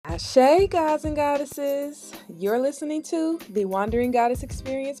Ashe, gods and goddesses. You're listening to the Wandering Goddess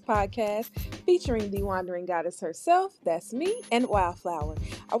Experience podcast featuring the Wandering Goddess herself, that's me, and Wildflower.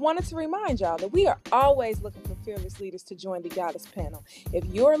 I wanted to remind y'all that we are always looking for fearless leaders to join the Goddess panel. If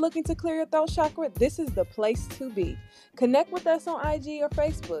you're looking to clear your throat chakra, this is the place to be. Connect with us on IG or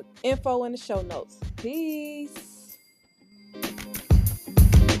Facebook. Info in the show notes. Peace.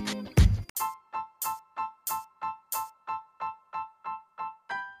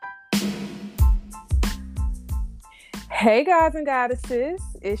 Hey gods and goddesses,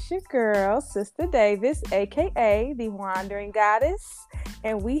 it's your girl, Sister Davis, aka the Wandering Goddess,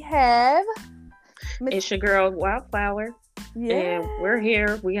 and we have It's your girl, Wildflower, and we're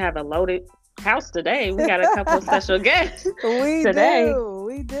here. We have a loaded house today. We got a couple of special guests We today.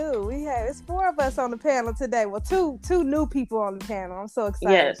 do. We have it's 4 of us on the panel today. Well, two new people on the panel. I'm so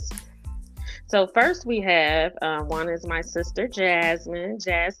excited. Yes. So first we have one is my sister Jasmine.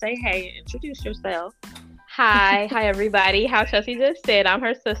 Jazz, say hey and introduce yourself. Hi everybody. How Chelsea just said, I'm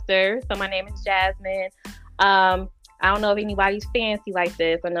her sister. So my name is Jasmine. I don't know if anybody's fancy like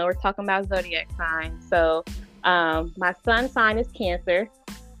this. I know we're talking about zodiac signs. So my sun sign is Cancer.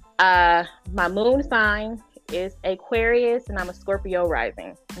 My moon sign is Aquarius, and I'm a Scorpio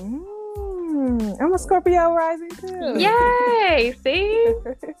rising. I'm a Scorpio rising too. Yay! See?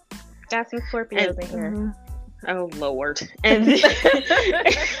 Got some Scorpios in here. Oh Lord. And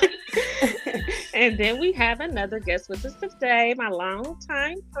and then we have another guest with us today, my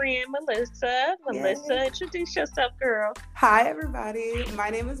longtime friend, Melissa. Melissa, introduce yourself, girl. Hi, everybody.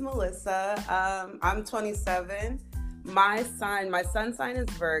 My name is Melissa. I'm 27. My sun sign is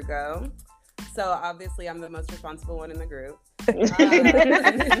Virgo. So obviously I'm the most responsible one in the group.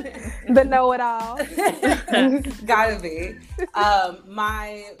 The know-it-all. Gotta be.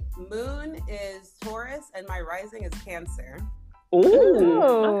 My moon is Taurus and my rising is Cancer.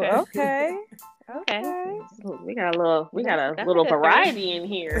 Ooh, okay. We got a little variety in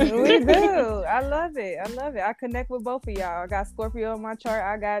here. We do. I love it. I connect with both of y'all. I got Scorpio in my chart.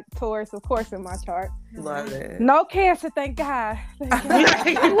 I got Taurus, of course, in my chart. Love it. No Cancer, thank God. What?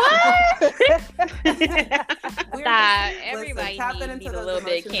 Everybody needs a little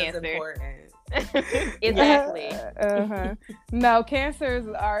bit of Cancer. Exactly. No, Cancers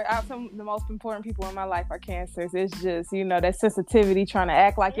are some of the most important people in my life are Cancers. It's just, that sensitivity, trying to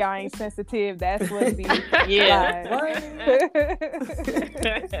act like y'all ain't sensitive. That's what be Yeah,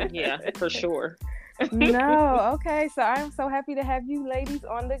 for sure. No, okay. So I'm so happy to have you ladies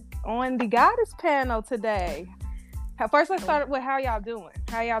on the Goddess panel today. First, let's start with how y'all doing.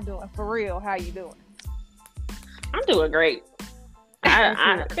 How y'all doing? For real, how you doing? I'm doing great.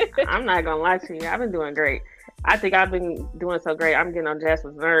 I'm not gonna lie to you. I've been doing great. I think I've been doing so great. I'm getting on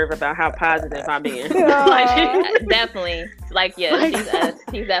Jasmine's nerve about how positive I'm being. Definitely.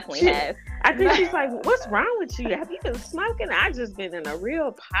 He definitely has. I think she's like, "What's wrong with you? Have you been smoking?" I've just been in a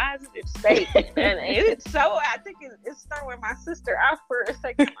real positive state, and it's so. I think it started with my sister out for a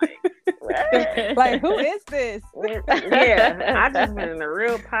second. Like, who is this? Yeah, I just been in a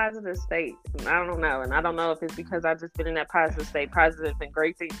real positive state. I don't know, and I don't know if it's because I just been in that positive state. Positive and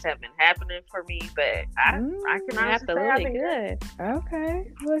great things have been happening for me, but I can honestly say I've been good.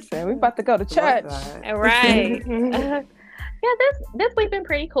 Okay, listen, we about to go to church, right? This week been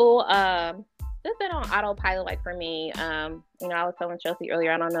pretty cool. This been on autopilot, like for me. I was telling Chelsea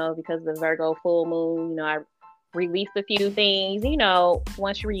earlier. I don't know, because of the Virgo full moon. I released a few things.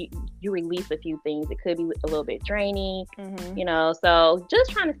 Once you release a few things, it could be a little bit draining. So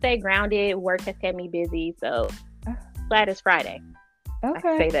just trying to stay grounded. Work has kept me busy, so glad it's Friday. Okay. I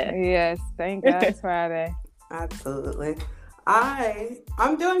can say that. Yes, thank God it's Friday. Absolutely.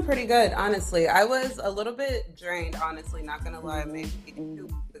 I'm doing pretty good, honestly. I was a little bit drained, honestly, not gonna lie, maybe 2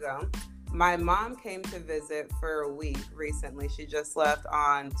 weeks ago. My mom came to visit for a week recently. She just left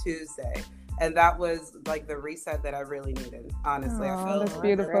on Tuesday. And that was like the reset that I really needed, honestly. I felt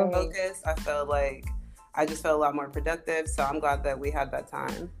beautiful. Focused. I felt like I just felt a lot more productive. So I'm glad that we had that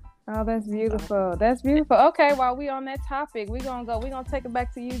time. Oh, that's beautiful. That's beautiful. Okay, while we on that topic, we're gonna take it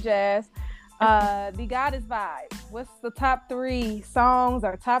back to you, Jazz. The Goddess vibe. What's the top 3 songs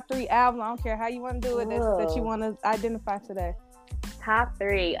or top 3 albums? I don't care how you want to do it that you want to identify today. Top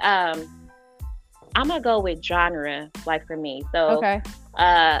 3. I'm gonna go with genre, like for me. So, okay.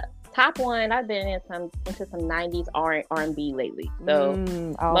 Top 1. I've been into some 90s R&B lately. So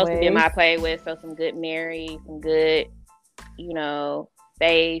mostly in my playlist. So some good Mary, some good,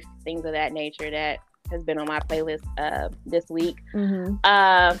 Faith, things of that nature that has been on my playlist this week.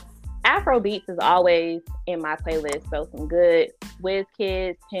 Afro beats is always in my playlist, so some good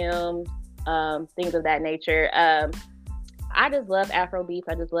WizKids, Tim, things of that nature. I just love Afro beats.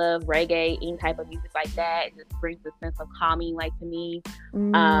 I just love reggae, any type of music like that. It just brings a sense of calming, like, to me.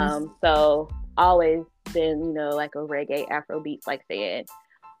 So always been, you know, like a reggae Afro beats, like said.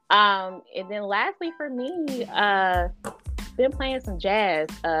 And then lastly for me, been playing some jazz.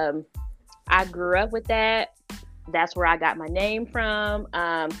 I grew up with that. That's where I got my name from.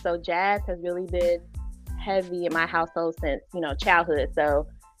 So jazz has really been heavy in my household since, you know, childhood. So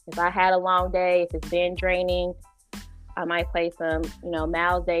if I had a long day, if it's been draining, I might play some, you know,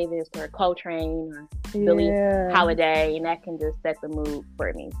 Miles Davis or Coltrane or Billie Holiday, and that can just set the mood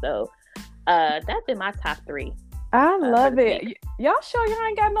for me. So that's been my top 3. I love it. Y'all sure y'all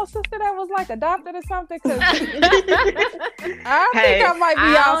ain't got no sister that was like adopted or something? Cause I think I might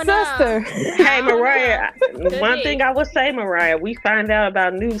be y'all sister. Hey, Mariah, one thing I would say, Mariah, we find out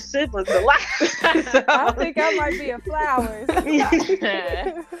about new siblings a lot. So. I think I might be a Flowers.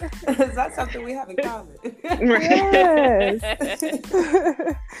 Is that something we have in common? Yes.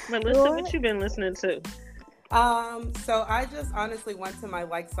 Melissa, what you been listening to? So I just honestly went to my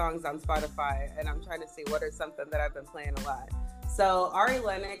like songs on Spotify, and I'm trying to see what are something that I've been playing a lot. So Ari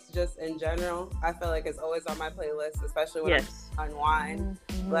Lennox, just in general, I feel like it's always on my playlist, especially when I unwind.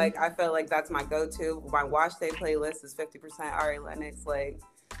 Mm-hmm. Like, I feel like that's my go-to. My wash day playlist is 50% Ari Lennox. Like,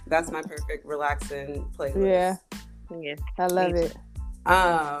 that's my perfect relaxing playlist. Yeah. I love it.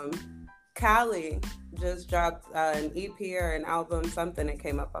 Callie just dropped an EP or an album, something that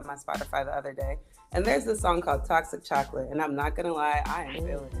came up on my Spotify the other day. And there's this song called Toxic Chocolate, and I'm not gonna lie, I am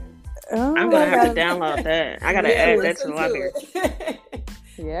feeling it. I'm gonna have to download that. I gotta add that to the library.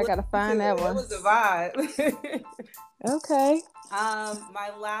 Yeah, I gotta find that one. It was a vibe. Okay.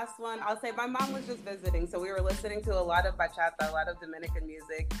 My last one, I'll say my mom was just visiting, so we were listening to a lot of bachata, a lot of Dominican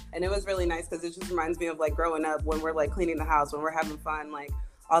music, and it was really nice because it just reminds me of like growing up when we're like cleaning the house, when we're having fun, like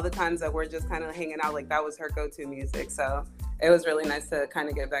all the times that we're just kind of hanging out, like that was her go-to music. So it was really nice to kind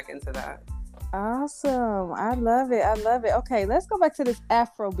of get back into that. Awesome. I love it. Okay, let's go back to this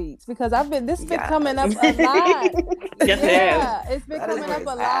Afro beats because this has been coming up a lot. It's been coming up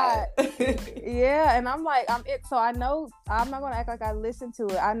a lot. Yeah, and I'm like, so I know I'm not gonna act like I listened to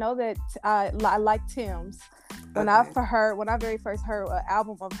it. I know that I like Tim's. When I very first heard an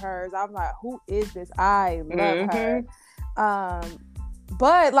album of hers, I was like, who is this? I love her.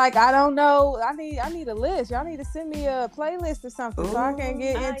 But like, I don't know. I need a list. Y'all need to send me a playlist or something so I can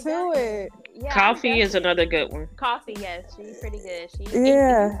get into it. Yeah, Coffee is another good one. Coffee, yes, she's pretty good.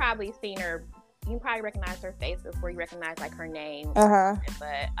 You've probably seen her. You can probably recognize her face before you recognize like her name.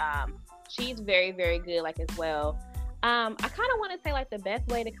 But she's very, very good, like as well. I kind of want to say like the best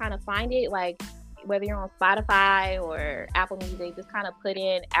way to kind of find it, like whether you're on Spotify or Apple Music, just kind of put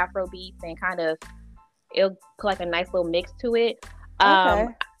in Afro beats and kind of it'll put like a nice little mix to it.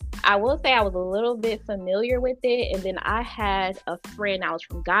 I will say I was a little bit familiar with it, and then I had a friend that was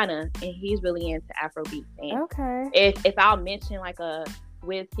from Ghana, and he's really into Afrobeat. And if I'll mention like a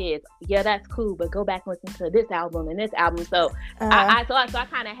WizKids, yeah, that's cool, but go back and listen to this album and this album. So I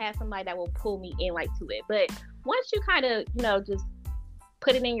kind of had somebody that will pull me in like to it. But once you kind of just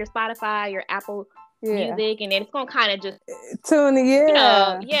put it in your Spotify, your Apple Music, and then it's gonna kind of just tune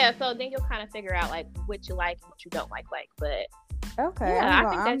it. So then you'll kind of figure out like what you like and what you don't like. But okay, I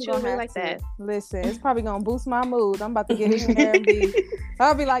think that you'll really like that. Listen, it's probably gonna boost my mood. I'm about to get in there and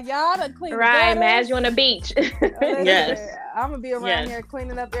I'll be like, y'all done clean right, imagine you on the beach. Yes. I'm gonna be around here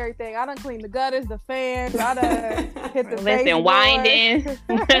cleaning up everything. I done cleaned the gutters, the fans. I done hit the listen, winding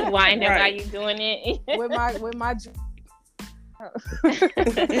while you doing it with my.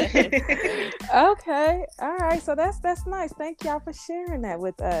 Okay, all right, so that's nice. Thank y'all for sharing that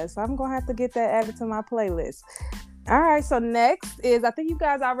with us. I'm gonna have to get that added to my playlist. All right, so next is, I think you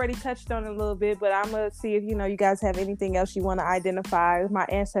guys already touched on it a little bit, but I'm gonna see if you guys have anything else you want to identify. My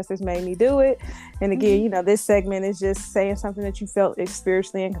ancestors made me do it, and again, this segment is just saying something that you felt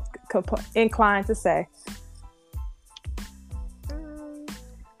spiritually inclined to say.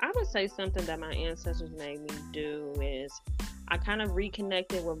 I would say something that my ancestors made me do is I kind of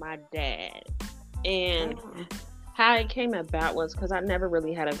reconnected with my dad, and how it came about was because I never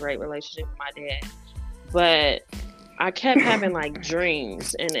really had a great relationship with my dad, but I kept having like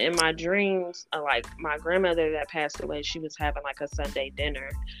dreams, and in my dreams, like my grandmother that passed away, she was having like a Sunday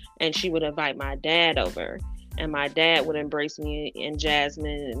dinner, and she would invite my dad over, and my dad would embrace me and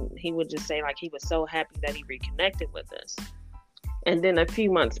Jasmine, and he would just say like he was so happy that he reconnected with us. And then a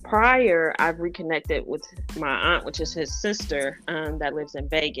few months prior, I've reconnected with my aunt, which is his sister, that lives in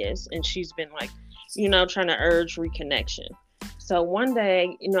Vegas, and she's been like, trying to urge reconnection. So one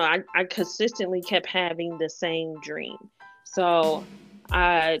day, I consistently kept having the same dream. So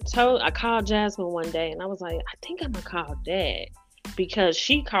I called Jasmine one day and I was like, I think I'm gonna call Dad, because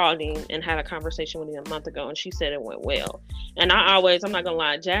she called him and had a conversation with him a month ago and she said it went well. And I'm not gonna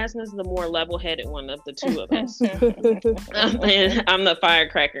lie, Jasmine's the more level-headed one of the two of us. And I'm the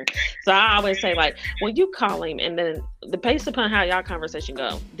firecracker. So I always say, like, when you call him, and then based upon how y'all conversation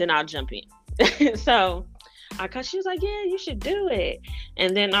go, then I'll jump in. So cause she was like, yeah, you should do it.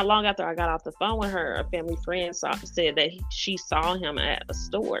 And then not long after I got off the phone with her, a family friend said that she saw him at a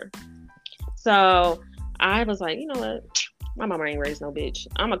store. So I was like, you know what? My mama ain't raised no bitch.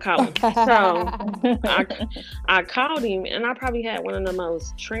 I'm gonna call him. So I called him, and I probably had one of the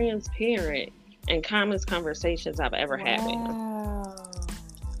most transparent and calmest conversations I've ever had with him.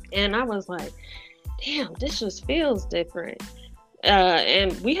 And I was like, damn, this just feels different.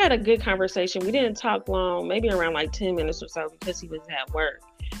 And we had a good conversation. We didn't talk long, maybe around like 10 minutes or so, because he was at work.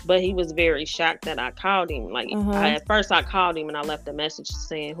 But he was very shocked that I called him. Like, at first I called him and I left a message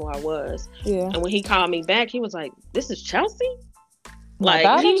saying who I was. Yeah. And when he called me back, he was like, "This is Chelsea?" Like,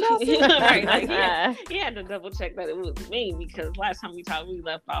 Chelsea? Right, like he had to double check that it was me, because last time we talked, we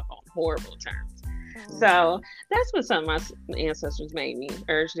left off on horrible terms. So that's what some of my ancestors made me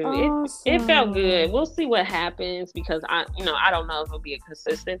urge to do. Awesome. It felt good. We'll see what happens, because I don't know if it'll be a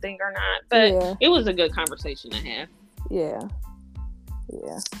consistent thing or not. But it was a good conversation to have. Yeah.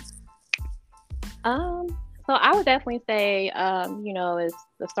 So I would definitely say, it's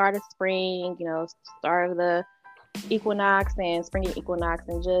the start of spring, start of the equinox and spring equinox,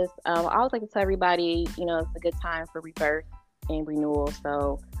 and just I always like to tell everybody, it's a good time for rebirth and renewal.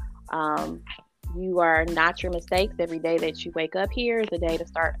 So you are not your mistakes. Every day that you wake up here is a day to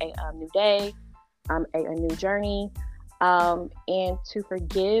start a new day, a new journey, and to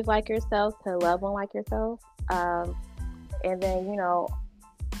forgive like yourself, to love one like yourself, and then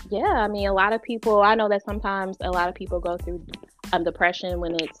a lot of people, I know that sometimes a lot of people go through depression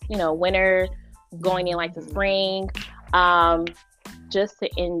when it's winter, going in like the spring, just to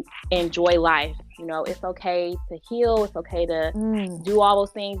enjoy life. It's okay to heal, it's okay to do all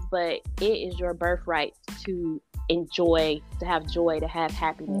those things, but it is your birthright to enjoy, to have joy, to have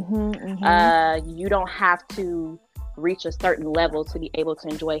happiness. You don't have to reach a certain level to be able to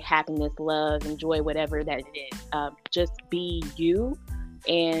enjoy happiness, love, enjoy whatever that it is. Just be you,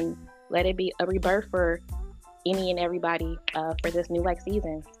 and let it be a rebirth for any and everybody for this new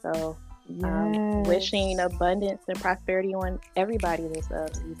season. So wishing abundance and prosperity on everybody this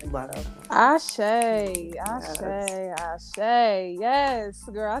season. Ashe. Yes,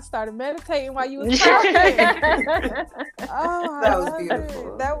 girl, I started meditating while you was talking. That was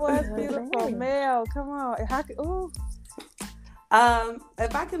beautiful. That was beautiful. Mel, come on.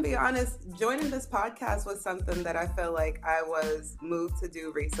 If I can be honest, joining this podcast was something that I feel like I was moved to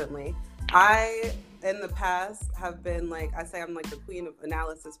do recently. I, in the past, have been like, I say I'm like the queen of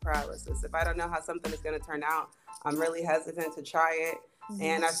analysis paralysis. If I don't know how something is going to turn out, I'm really hesitant to try it.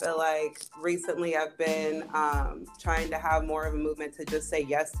 And I feel like recently I've been trying to have more of a movement to just say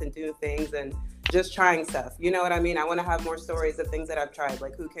yes to do things and just trying stuff. You know what I mean? I want to have more stories of things that I've tried.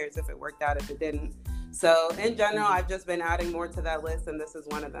 Like, who cares if it worked out, if it didn't? So in general, I've just been adding more to that list, and this is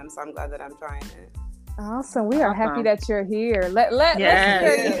one of them. So I'm glad that I'm trying it. Awesome. We are happy that you're here. Let's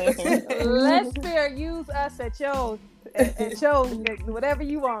fair use us at shows, whatever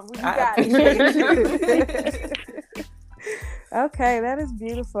you want. We got it. Okay, that is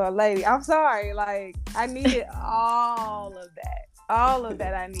beautiful, lady. I'm sorry. Like, I needed all of that.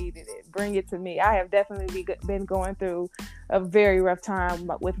 I needed it. Bring it to me. I have definitely been going through a very rough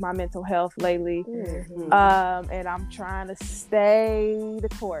time with my mental health lately. And I'm trying to stay the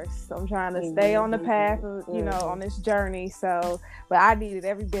course. I'm trying to stay on the path of, on this journey. So, but I needed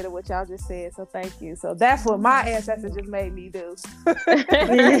every bit of what y'all just said. So thank you. So that's what my ancestors just made me do.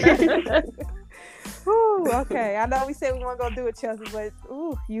 Ooh, okay. I know we said we weren't gonna do it, Chelsea, but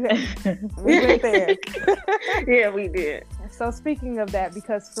we went there. Yeah, we did. So speaking of that,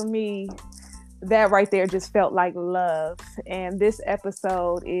 because for me, that right there just felt like love. And this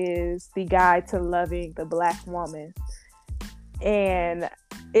episode is the guide to loving the Black woman. And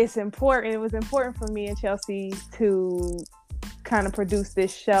it's important. It was important for me and Chelsea to kind of produce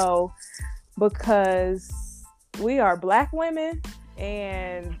this show because we are Black women,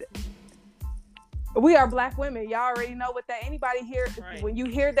 and we are Black women. Y'all already know what that, anybody here, when you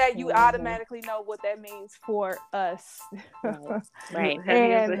hear that, you automatically know what that means for us. Right.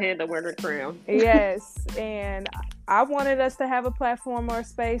 Heavy as a head to wear the crown. Yes. And I wanted us to have a platform or a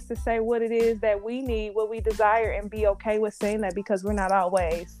space to say what it is that we need, what we desire, and be okay with saying that, because we're not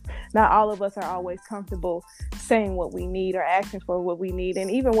always not all of us are always comfortable saying what we need or asking for what we need, and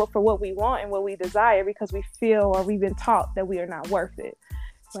even for what we want and what we desire, because we feel or we've been taught that we are not worth it.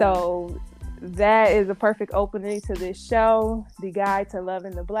 Right. So that is a perfect opening to this show, The Guide to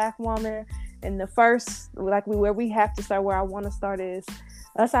Loving the Black Woman. And the first, where we have to start, where I want to start, is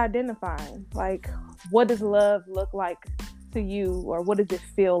us identifying, like, what does love look like to you, or what does it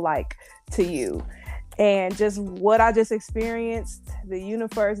feel like to you? And just what I just experienced, the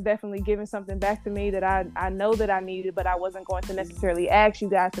universe definitely giving something back to me that I know that I needed, but I wasn't going to necessarily ask you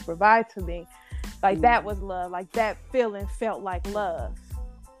guys to provide to me. Like, that was love. Like, that feeling felt like love.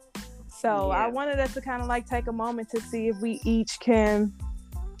 So I wanted us to kind of like take a moment to see if we each can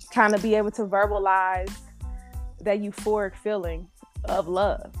kind of be able to verbalize that euphoric feeling of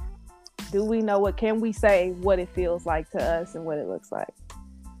love. Do we know can we say what it feels like to us and what it looks like?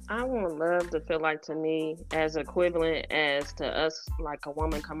 I want love to feel like to me as equivalent as to us, like a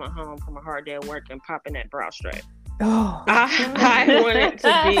woman coming home from a hard day of work and popping that bra strap. Oh, I want it to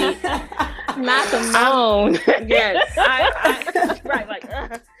be not the moan. Yes, right. Like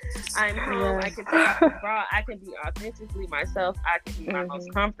I'm home. I can take off the bra. I can be authentically myself. I can be my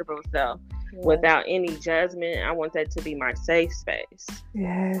most comfortable self without any judgment. I want that to be my safe space.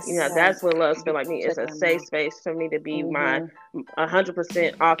 Yes, that's what love feels like me. It's a safe space for me to be my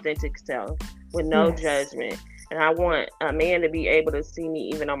 100% authentic self with no judgment. And I want a man to be able to see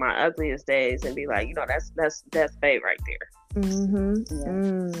me even on my ugliest days and be like, that's babe right there.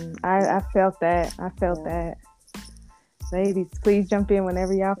 I felt that. that. Ladies, please jump in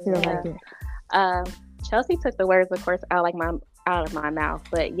whenever y'all feel like it. Chelsea took the words, of course, out of my mouth.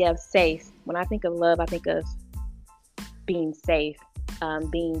 But safe. When I think of love, I think of being safe,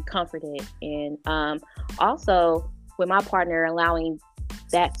 being comforted, and also with my partner, allowing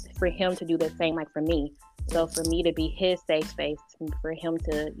that for him to do the same, like for me. So for me to be his safe space, for him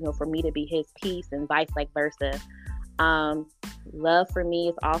to, for me to be his peace, and vice versa. Love for me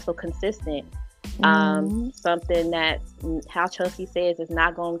is also consistent. Something that, how Chelsea says, is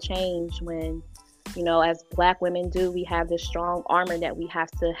not going to change when, as Black women do, we have this strong armor that we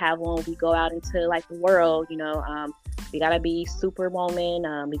have to have when we go out into like the world. We got to be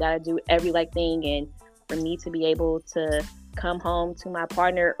superwoman. We got to do every thing. And for me to be able to come home to my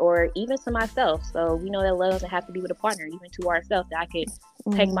partner, or even to myself. So we know that love doesn't have to be with a partner, even to ourselves, that I could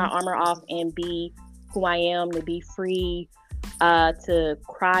take my armor off and be who I am, to be free, to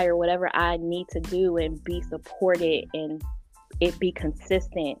cry or whatever I need to do, and be supported, and it be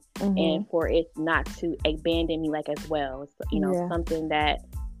consistent, and for it not to abandon me as well. So, something that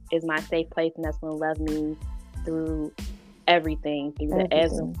is my safe place, and that's going to love me through everything, through the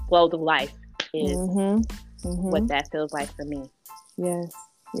ebbs and flows of life, is what that feels like for me. Yes.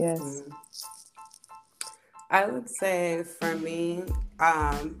 I would say for me,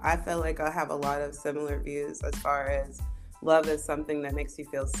 I feel like I have a lot of similar views as far as love is something that makes you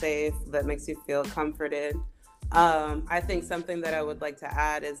feel safe, that makes you feel comforted. I think something that I would like to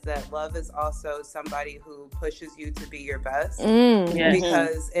add is that love is also somebody who pushes you to be your best,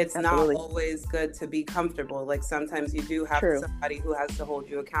 because it's not always good to be comfortable. Like, sometimes you do have somebody who has to hold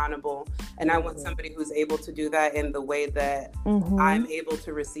you accountable, and I want somebody who's able to do that in the way that I'm able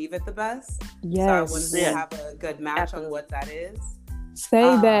to receive it the best. So I want to have a good match on what that is.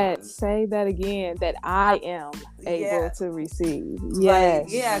 Say that again, that I am able to receive.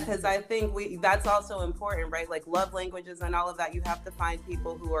 Because I think that's also important, right? Like, love languages and all of that, you have to find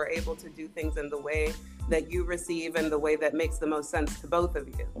people who are able to do things in the way that you receive, and the way that makes the most sense to both of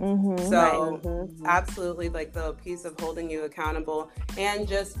you. Absolutely, like the piece of holding you accountable. And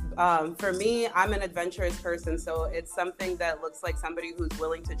just for me, I'm an adventurous person, so it's something that looks like somebody who's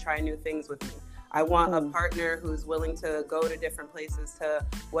willing to try new things with me. I want a partner who's willing to go to different places, to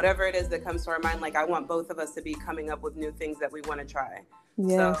whatever it is that comes to our mind. Like, I want both of us to be coming up with new things that we want to try.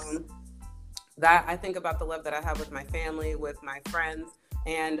 So that, I think about the love that I have with my family, with my friends,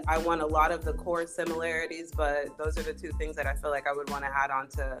 and I want a lot of the core similarities, but those are the two things that I feel like I would want to add on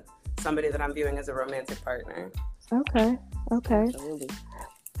to somebody that I'm viewing as a romantic partner. Okay. Absolutely.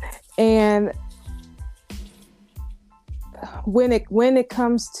 And when it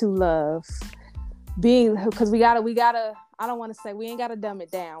comes to love, because we gotta I don't want to say we ain't gotta dumb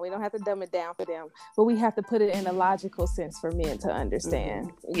it down. We don't have to dumb it down for them, but we have to put it in a logical sense for men to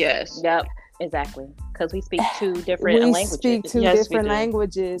understand. Yes. Yep. Exactly. Because we speak two different languages. We speak two different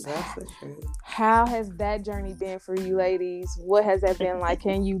languages. How has that journey been for you, ladies? What has that been like?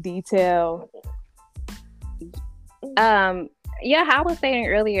 Can you detail? How I was saying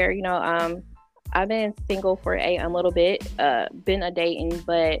earlier, I've been single for a little bit, been a dating,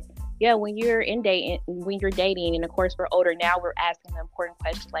 but when you're dating, and of course we're older now, we're asking the important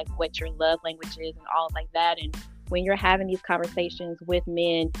questions like what your love language is and all like that. And when you're having these conversations with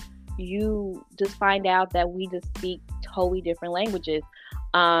men, you just find out that we just speak totally different languages.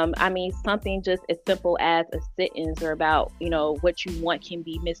 I mean, something just as simple as a sentence or about, what you want can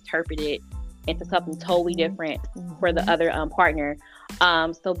be misinterpreted into something totally different for the other partner.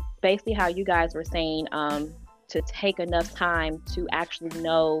 So basically how you guys were saying, to take enough time to actually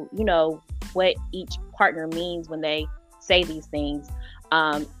know, what each partner means when they say these things.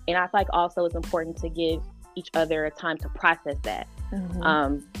 And I feel like also it's important to give each other a time to process that.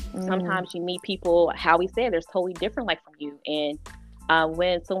 Sometimes you meet people, how we say, they're totally different like from you. And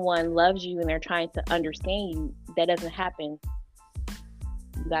when someone loves you and they're trying to understand you, that doesn't happen.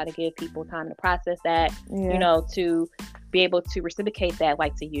 You got to give people time to process that, to be able to reciprocate that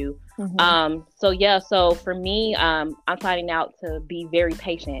like to you. So for me, I'm finding out to be very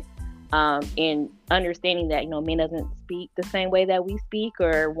patient in understanding that, men doesn't speak the same way that we speak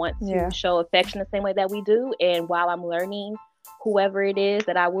or want to show affection the same way that we do. And while I'm learning whoever it is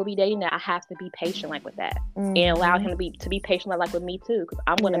that I will be dating, that I have to be patient like with that and allow him to be patient like with me too, because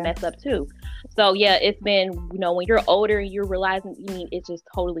I'm going to mess up too. So it's been, when you're older and you're realizing, it's just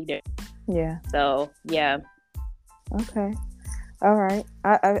totally different. Yeah. So Okay. All right.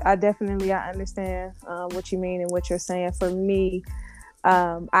 I definitely understand what you mean and what you're saying. For me,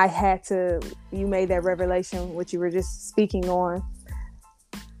 you made that revelation, what you were just speaking on.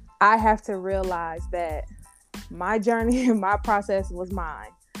 I have to realize that my journey and my process was mine.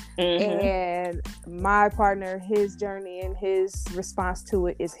 And my partner, his journey and his response to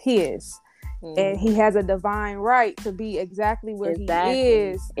it is his. And he has a divine right to be exactly where he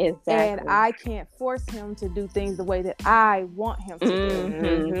is. And I can't force him to do things the way that I want him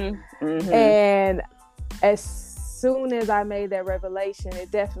to do. And as soon as I made that revelation,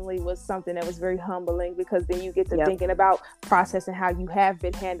 it definitely was something that was very humbling, because then you get to thinking about processing how you have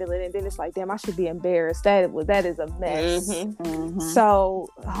been handling it, and then it's like, damn, I should be embarrassed. That is a mess. So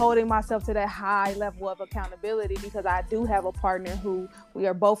holding myself to that high level of accountability, because I do have a partner who we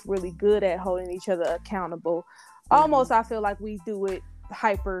are both really good at holding each other accountable. Almost, I feel like we do it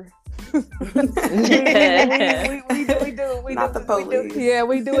hyper. we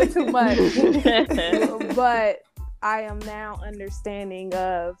do it too much. But I am now understanding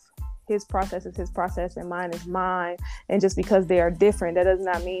of his process is his process and mine is mine. And just because they are different, that does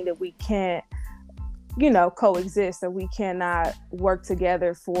not mean that we can't, coexist, or we cannot work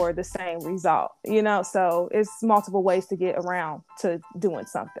together for the same result, So it's multiple ways to get around to doing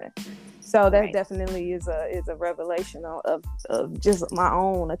something. So that definitely is a revelation of just my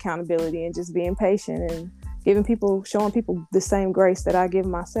own accountability and just being patient and showing people the same grace that I give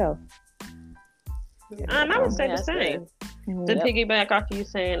myself. I would say the same. To piggyback off you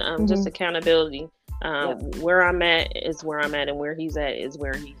saying, just accountability. Where I'm at is where I'm at, and where he's at is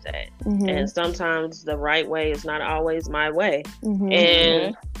where he's at. And sometimes the right way is not always my way.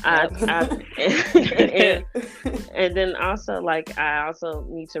 And and then also, I also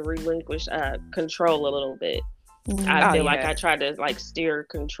need to relinquish control a little bit. I feel like I try to steer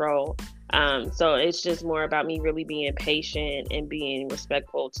control. So it's just more about me really being patient and being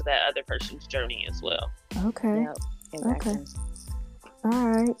respectful to that other person's journey as well. Okay. Yep, exactly. Okay. All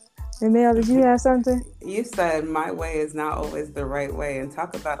right. And Mel, did you have something? You said my way is not always the right way, and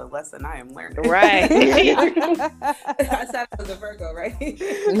talk about a lesson I am learning. Right. I said I was a Virgo, right?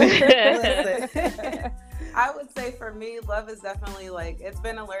 Listen, I would say for me, love is definitely it's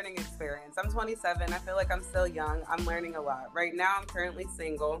been a learning experience. I'm 27. I feel like I'm still young. I'm learning a lot. Right now, I'm currently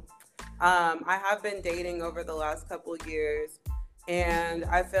single. I have been dating over the last couple of years, and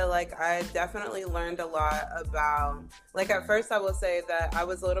I feel like I definitely learned a lot about, at first I will say that I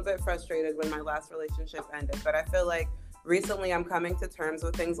was a little bit frustrated when my last relationship ended, but I feel like recently I'm coming to terms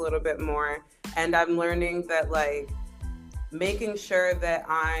with things a little bit more, and I'm learning that making sure that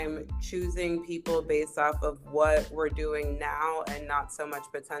I'm choosing people based off of what we're doing now and not so much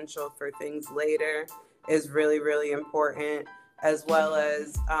potential for things later is really, really important, as well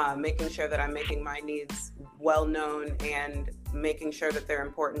as making sure that I'm making my needs well known and making sure that they're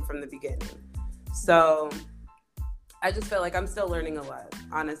important from the beginning. So I just feel like I'm still learning a lot.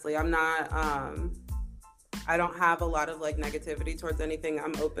 Honestly, I'm not, I don't have a lot of negativity towards anything.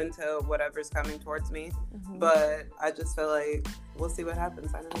 I'm open to whatever's coming towards me, but I just feel like we'll see what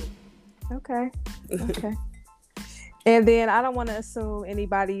happens. I don't know. Okay. And then I don't want to assume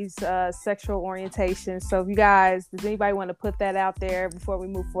anybody's sexual orientation. So if you guys, does anybody want to put that out there before we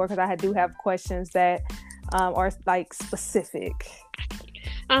move forward? Because I do have questions that are specific.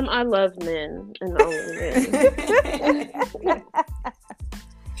 I love men and only men.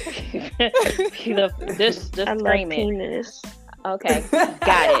 Just screaming. Penis. Okay,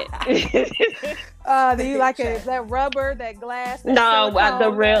 got it. Do you like that rubber, that glass? That no,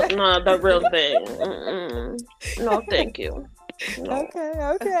 the real thing. No, thank you. No.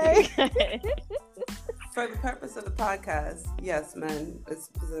 Okay. For the purpose of the podcast, yes, men, it's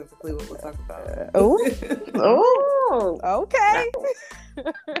specifically what we'll talk about. Oh, okay.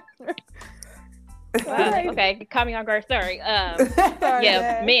 Okay, caught me on guard. Sorry.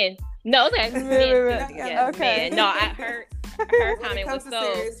 Yeah, men. No, okay. Men. Yeah, okay. Men. No, her comment was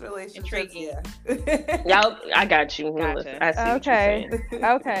so intriguing. Yeah. Y'all, I got you. Gotcha. I see what you're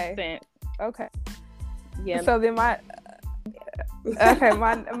saying. Okay. Yeah. So then my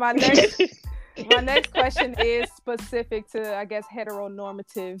next question is specific to, I guess,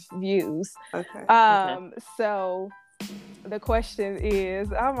 heteronormative views. Okay. So the question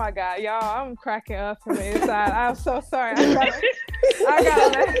is, oh my God, y'all, I'm cracking up from the inside. I'm so sorry. I gotta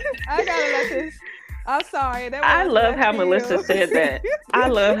let this. I'm sorry. I love how Melissa said that.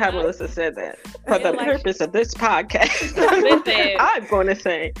 For the purpose of this podcast, I'm going to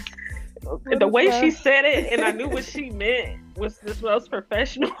say the way she said it, and I knew what she meant, was the most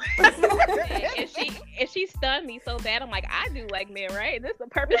professional. and she stunned me so bad. I'm like, I do like men, right? This is the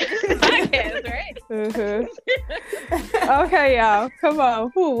purpose of this podcast, right? Mm-hmm. Okay, y'all, come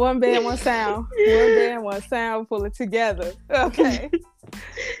on. Ooh, one band, one sound. One band, one sound. Pull it together. Okay.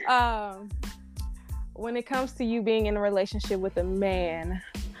 When it comes to you being in a relationship with a man,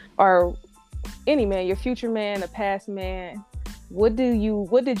 or any man, your future man, a past man, what did you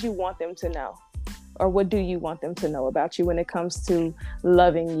want them to know? Or what do you want them to know about you when it comes to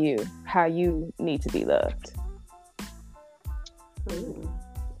loving you, how you need to be loved?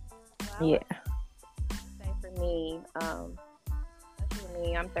 Yeah. For me,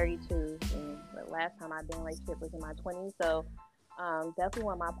 I'm 32, and the last time I've been in a relationship was in my 20s. So definitely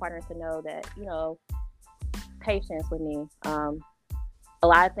want my partner to know that, patience with me. A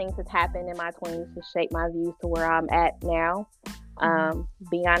lot of things has happened in my 20s to shape my views to where I'm at now.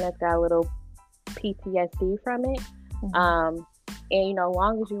 Being honest, got a little PTSD from it. And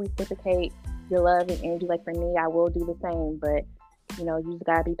long as you reciprocate your love and energy, like for me, I will do the same. But you just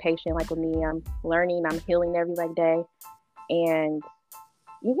gotta be patient. Like with me, I'm learning, I'm healing every day, and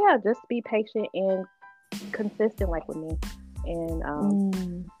just be patient and consistent, like with me. And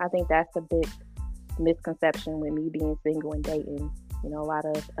I think that's a big misconception with me being single and dating. A lot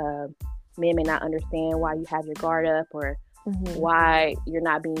of men may not understand why you have your guard up, or why you're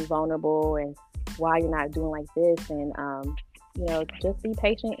not being vulnerable, and why you're not doing like this. And just be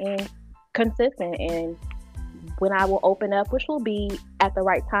patient and consistent. And when I will open up, which will be at the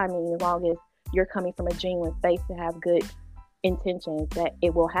right timing, as long as you're coming from a genuine space to have good intentions, that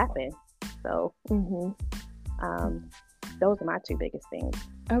it will happen. So those are my two biggest things.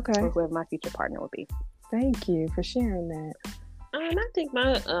 Okay. For whoever my future partner will be. Thank you for sharing that. I think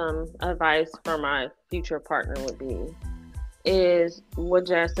my advice for my future partner would be is what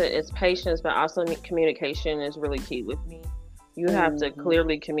Jess said, is patience, but also communication is really key with me. You have to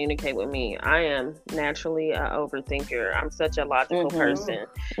clearly communicate with me. I am naturally an overthinker. I'm such a logical person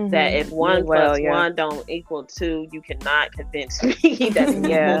that if 1 plus 1 don't equal 2, you cannot convince me that it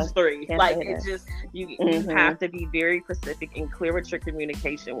equals 3. Like it's just you have to be very specific and clear with your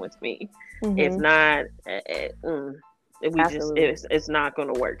communication with me. If not, it's not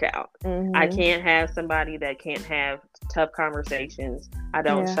going to work out. I can't have somebody that can't have tough conversations. I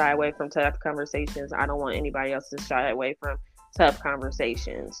don't shy away from tough conversations. I don't want anybody else to shy away from tough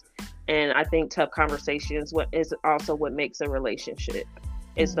conversations. And I think tough conversations is also what makes a relationship.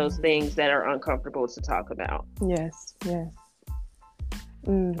 It's those things that are uncomfortable to talk about. Yes.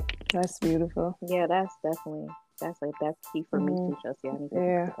 That's beautiful. Yeah, that's definitely that's key for me too, Chelsea. I need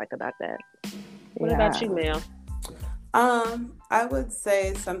to think about that. What about you, Mel? I would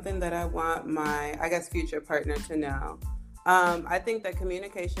say something that I want my, future partner to know. I think that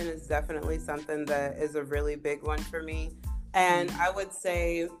communication is definitely something that is a really big one for me. And I would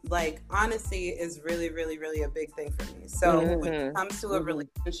say, honesty is really, really, really a big thing for me. So when it comes to a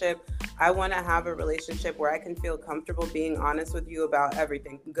relationship, I want to have a relationship where I can feel comfortable being honest with you about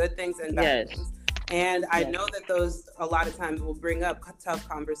everything, good things and bad things. And I know that those a lot of times will bring up tough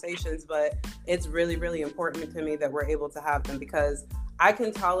conversations, but it's really, really important to me that we're able to have them, because I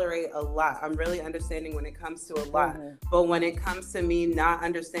can tolerate a lot. I'm really understanding when it comes to a lot. But when it comes to me not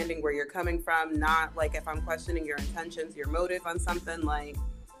understanding where you're coming from, not if I'm questioning your intentions, your motive on something,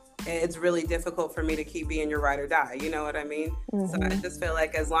 it's really difficult for me to keep being your ride or die. You know what I mean? So I just feel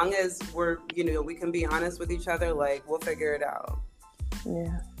like as long as we're, we can be honest with each other, we'll figure it out.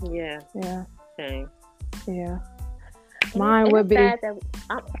 Yeah. Okay. Yeah. Mine would be. Sad that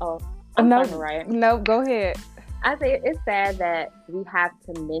no, sorry, Mariah. No, go ahead. I say it's sad that we have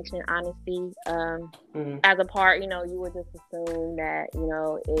to mention honesty as a part. You know, you would just assume that, you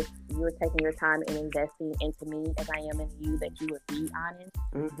know, if you were taking your time and investing into me as I am into you, that you would be honest.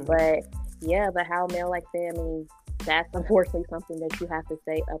 But how Mel like said, I mean, that's unfortunately something that you have to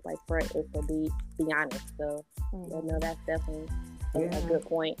say up like front is to be honest. So, no, that's definitely a good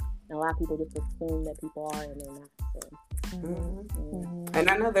point. And a lot of people just assume that people are and they're not. So. And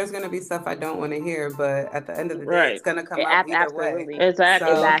I know there's going to be stuff I don't want to hear, but at the end of the day, it's going to come out either way. Exactly.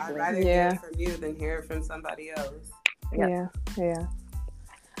 So I'd rather hear it from you than hear it from somebody else. Yep. Yeah.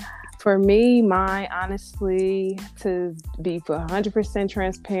 For me, mine, honestly, to be 100%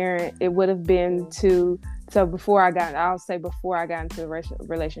 transparent, it would have been before I got into a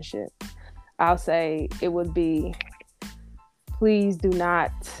relationship, I'll say it would be, please do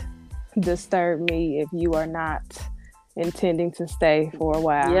not disturb me if you are not intending to stay for a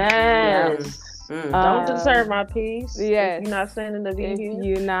while. Yes. Don't disturb my peace. Yes. If you're not standing to be here.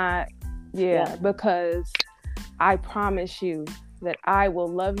 You're not. Yeah, because I promise you that I will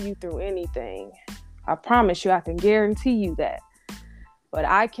love you through anything. I promise you, I can guarantee you that. But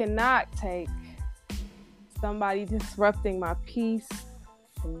I cannot take somebody disrupting my peace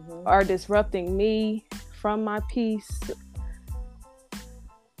or disrupting me from my peace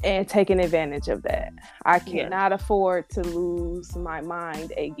and taking advantage of that. I cannot afford to lose my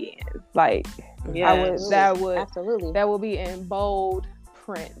mind again. Like, that would be in bold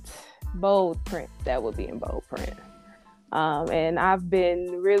print. That would be in bold print. And I've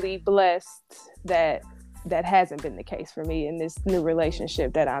been really blessed that hasn't been the case for me in this new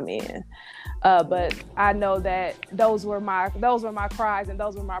relationship that I'm in. But I know that those were my cries and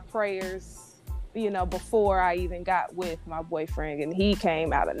those were my prayers, you know, before I even got with my boyfriend, and he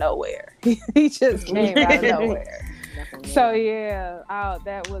came out of nowhere. He just came out of nowhere. So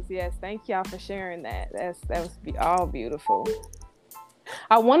that was, thank y'all for sharing that. That was all beautiful.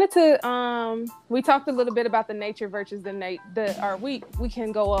 I wanted to we talked a little bit about the nature versus we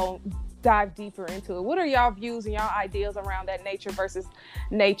can go on, dive deeper into it. What are y'all views and y'all ideas around that nature versus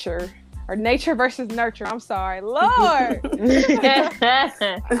nature? Or nature versus nurture. I'm sorry, Lord. I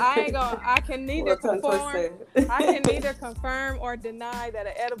can neither confirm or deny that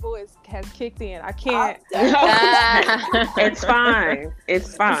an edible has kicked in. I can't. It's fine.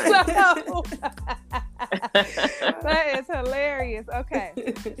 It's fine. That is hilarious.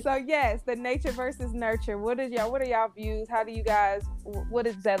 Okay, so yes, the nature versus nurture. What are y'all views? How do you guys? What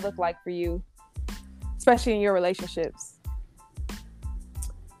does that look like for you, especially in your relationships?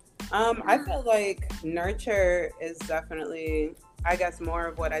 I feel like nurture is definitely, I guess, more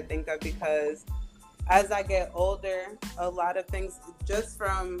of what I think of, because as I get older, a lot of things just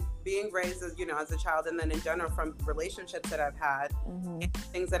from being raised as, as a child, and then in general from relationships that I've had, and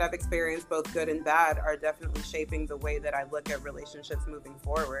things that I've experienced, both good and bad, are definitely shaping the way that I look at relationships moving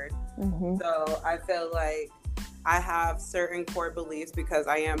forward. So I feel like I have certain core beliefs because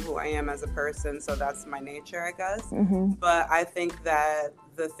I am who I am as a person. So that's my nature, I guess. But I think that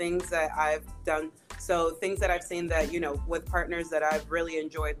the things that I've done, so things that I've seen that, with partners that I've really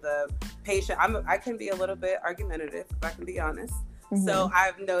enjoyed, the patient, I can be a little bit argumentative, if I can be honest. So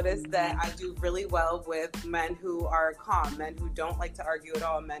I've noticed that I do really well with men who are calm, men who don't like to argue at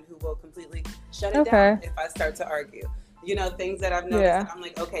all, men who will completely shut it down if I start to argue. Things that I've noticed that I'm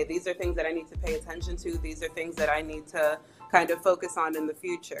like, okay, these are things that I need to pay attention to. These are things that I need to kind of focus on in the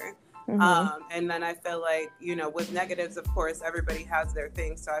future. And then I feel like, with negatives, of course, everybody has their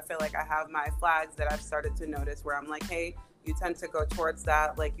things. So I feel like I have my flags that I've started to notice where I'm like, hey, you tend to go towards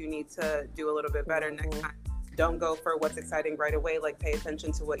that. Like, you need to do a little bit better next time. Don't go for what's exciting right away. Like, pay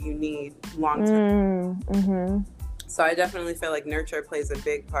attention to what you need long term. So I definitely feel like nurture plays a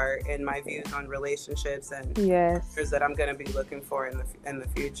big part in my views on relationships and features that I'm going to be looking for in the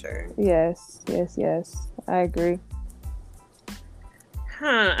future. Yes. I agree.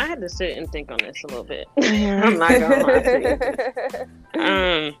 I had to sit and think on this a little bit. I'm not gonna lie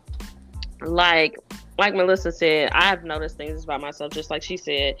to you. Like Melissa said, I've noticed things about myself, just like she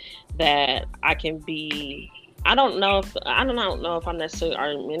said, that I can be. I don't know if I'm necessarily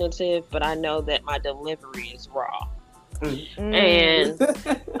argumentative, but I know that my delivery is raw. And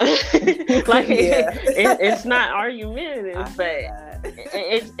it's not argumentative, but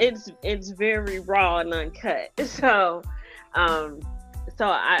it's very raw and uncut. So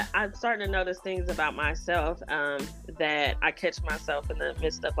I'm starting to notice things about myself that I catch myself in the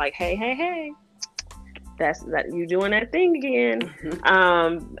midst of, like, hey, that's you doing that thing again.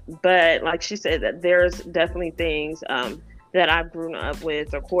 But like she said, that there's definitely things that I've grown up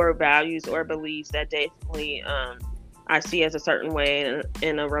with, or core values or beliefs that definitely I see as a certain way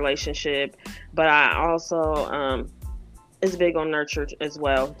in a relationship, but I also is big on nurture as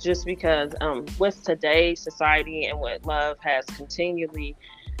well, just because with today's society and what love has continually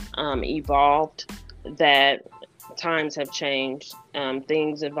evolved, that times have changed,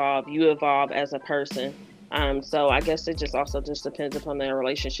 things evolve, you evolve as a person, so I guess it just also just depends upon the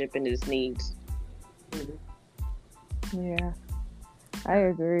relationship and its needs. Yeah, I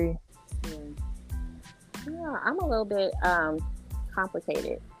agree. Yeah, I'm a little bit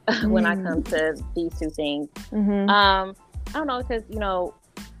complicated when I come to these two things. I don't know, because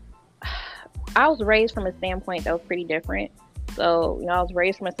I was raised from a standpoint that was pretty different. So I was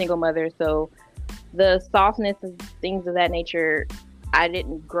raised from a single mother, so the softness and things of that nature I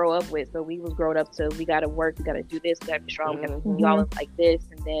didn't grow up with. So we was growing up, so we got to work, we got to do this, we got to be strong, we got to do all like this.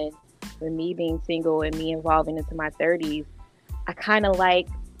 And then with me being single and me evolving into my 30s, I kind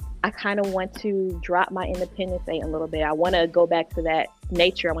of want to drop my independence a little bit. I want to go back to that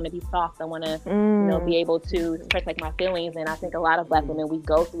nature. I want to be soft. I want to, be able to express like my feelings. And I think a lot of Black women, we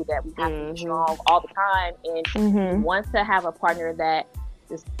go through that. We have to be strong all the time, and want to have a partner that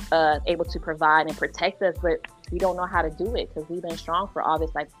is able to provide and protect us, but we don't know how to do it because we've been strong for all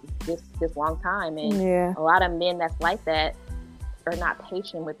this this long time. And a lot of men that's like that are not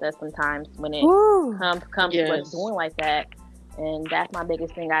patient with us sometimes when it comes to us doing like that. And that's my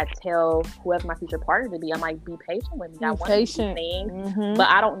biggest thing. I tell whoever my future partner to be, I'm like, be patient with me. I want these things, but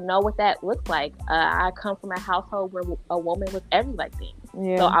I don't know what that looks like. I come from a household where a woman was everything.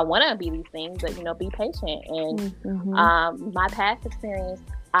 So I want to be these things, but be patient. And my past experience,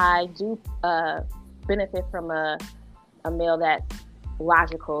 I do benefit from a male that's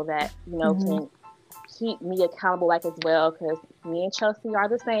logical, that can keep me accountable like as well. Because me and Chelsea are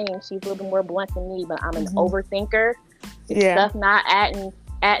the same. She's a little bit more blunt than me, but I'm an overthinker. Stuff not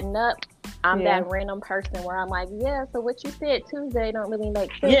adding up, I'm that random person where I'm like, so what you said Tuesday don't really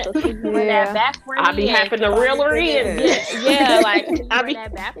make sense. So keep doing that back for me. I be having to reel her in. Like I be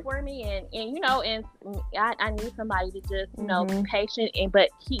that back for me, and I need somebody to just be patient but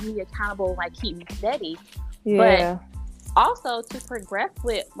keep me accountable, like keep me steady. But also, to progress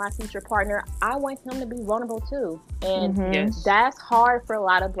with my future partner, I want him to be vulnerable too. And that's hard for a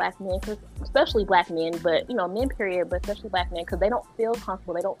lot of Black men, especially Black men, but men period, but especially Black men, because they don't feel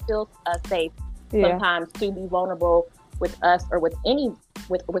comfortable, they don't feel safe sometimes to be vulnerable with us or with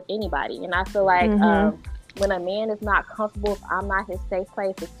anybody. And I feel like when a man is not comfortable, if I'm not his safe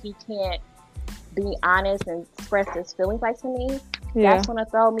place, if he can't be honest and express his feelings like to me, that's gonna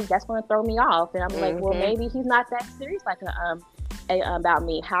throw me off. And I'm like, well, maybe he's not that serious like about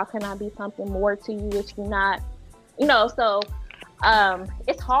me. How can I be something more to you if you're not, so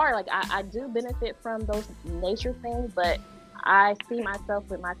it's hard. Like I do benefit from those nature things, but I see myself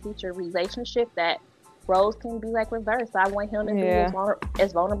with my future relationship that roles can be like reversed. I want him to be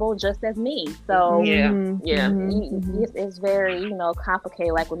as vulnerable just as me. So it's very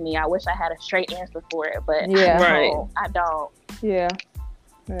complicated. Like with me, I wish I had a straight answer for it, but I don't.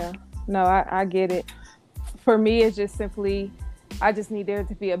 No, I get it. For me, it's just simply I just need there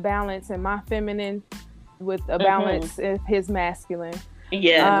to be a balance in my feminine with a balance in his masculine.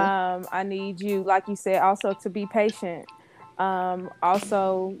 I need you, like you said, also to be patient.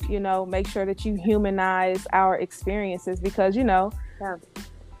 Also, make sure that you humanize our experiences, because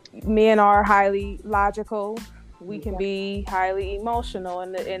men are highly logical. We can be highly emotional,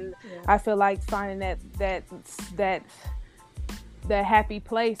 and I feel like finding that happy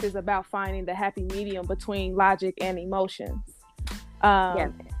place is about finding the happy medium between logic and emotions.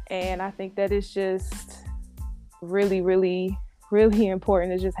 And I think that it's just really, really, really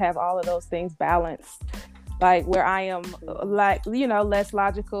important to just have all of those things balanced. Like where I am, like, less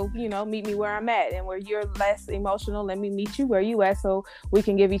logical, meet me where I'm at, and where you're less emotional, let me meet you where you at, so we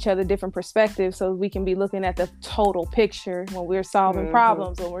can give each other different perspectives, so we can be looking at the total picture when we're solving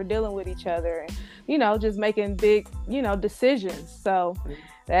problems, when we're dealing with each other, and, just making big, decisions. So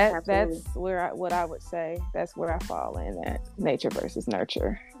that's what I would say. That's where I fall in at nature versus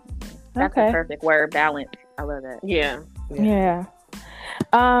nurture. That's a perfect word, balance. I love that. Yeah.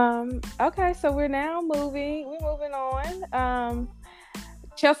 Okay, so we're moving on.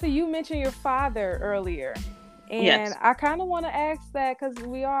 Chelsea, you mentioned your father earlier, and I kind of want to ask that because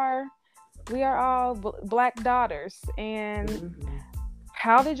we are all Black daughters, and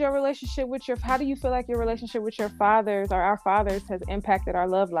how do you feel like your relationship with your fathers or our fathers has impacted our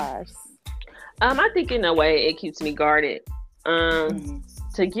love lives? I think in a way it keeps me guarded.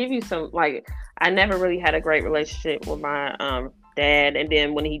 To give you some, like, I never really had a great relationship with my dad, and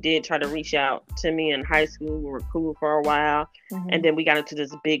then when he did try to reach out to me in high school, we were cool for a while, and then we got into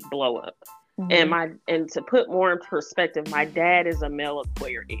this big blow up. And to put more in perspective, my dad is a male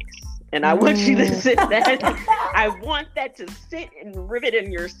Aquarius. And I want you to sit that. I want that to sit and rivet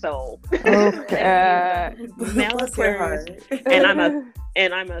in your soul. Okay. Male Aquarius,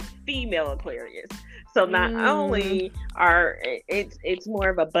 and I'm a female Aquarius. So not only it's more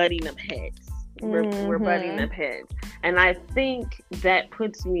of a butting of heads. We're butting of heads, and I think that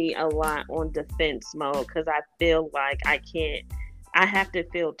puts me a lot on defense mode because I feel like I have to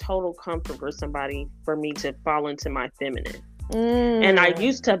feel total comfort for somebody for me to fall into my feminine. And I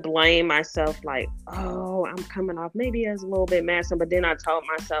used to blame myself like, oh, I'm coming off maybe as a little bit masculine, but then I told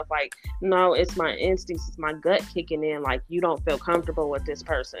myself like, no, it's my instincts, it's my gut kicking in, like you don't feel comfortable with this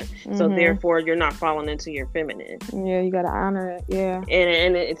person, so therefore you're not falling into your feminine. Yeah, you gotta honor it. Yeah.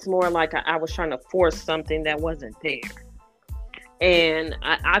 And it's more like I was trying to force something that wasn't there. And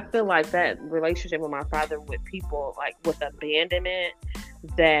I feel like that relationship with my father, with people, like with abandonment,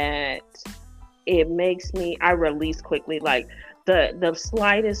 that it makes me, I release quickly. Like the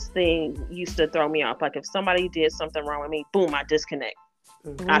slightest thing used to throw me off. Like if somebody did something wrong with me, boom, I disconnect.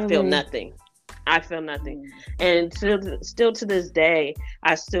 Really? I feel nothing. And still to this day,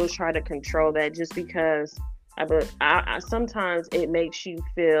 I still try to control that just because I sometimes it makes you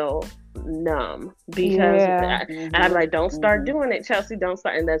feel numb because and I'm like, don't start doing it, Chelsea, don't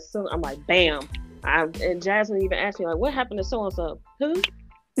start. And that's so I'm like, bam. And Jasmine even asked me like, what happened to so-and-so? Who?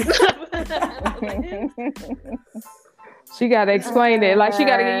 She gotta explain it. Like she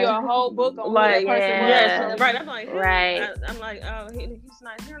gotta give you a whole book on like, what that person was. Right. I'm like, right. I'm like, oh, he's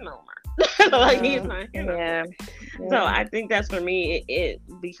not here no more. Like he's not here no more. So I think that's for me. It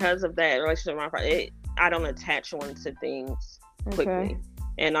because of that relationship with my father, I don't attach on to things quickly,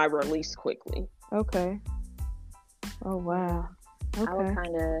 and I release quickly. Okay. Oh wow. Okay.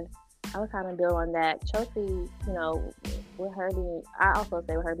 I was kind of build on that. Chelsea, you know, with her being, I also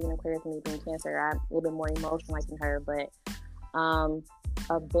say with her being Aquarius and me being Cancer, I'm a little bit more emotional like than her, but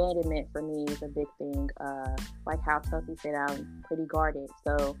abandonment for me is a big thing. Like how Chelsea said, I'm pretty guarded,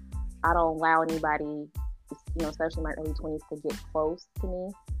 so I don't allow anybody, you know, especially in my early 20s, to get close to me.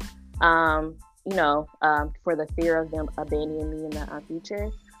 You know, for the fear of them abandoning me in the future.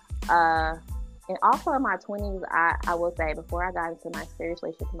 And also in my 20s, I will say, before I got into my serious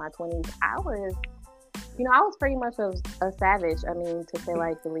relationship in my 20s, I was pretty much a savage. I mean, to say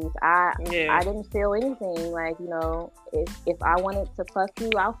like the least. I didn't feel anything. Like, you know, if I wanted to fuck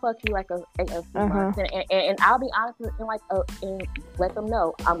you, I'll fuck you like a few months. And I'll be honest and let them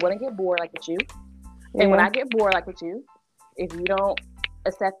know I'm gonna get bored like with you. And when I get bored like with you, if you don't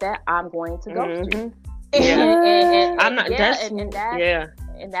accept that, I'm going to ghost you. And I'm not.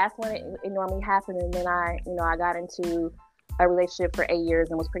 And that's when it normally happened. And then I got into a relationship for 8 years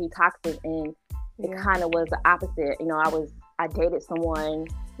and was pretty toxic. And it kind of was the opposite. You know, I dated someone.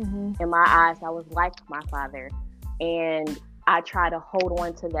 In my eyes, I was like my father, and I try to hold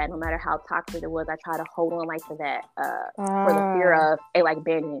on to that no matter how toxic it was. I try to hold on like to that for the fear of it like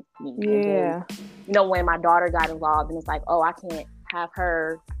abandoning me. Yeah. And then, you know, when my daughter got involved, and it's like, oh, I can't have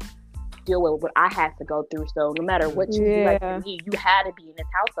her deal with what I had to go through. So no matter what you do like to me, you had to be in this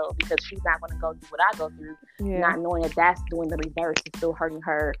household because she's not going to go through what I go through, not knowing that that's doing the reverse. It's still hurting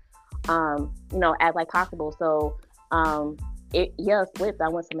her, you know, as like possible. So it flipped. I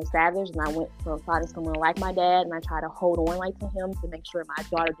went from a savage, and I went from finding someone like my dad, and I tried to hold on like to him to make sure my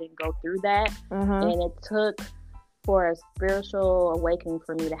daughter didn't go through that. And it took for a spiritual awakening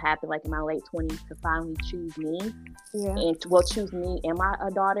for me to happen, like in my late 20s, to finally choose me, and choose me and my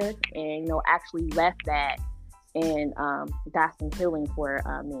daughter, and, you know, actually left that and got some healing for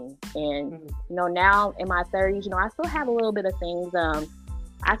me. And you know, now in my 30s, you know, I still have a little bit of things.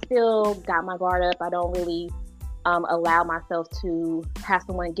 I still got my guard up. I don't really allow myself to have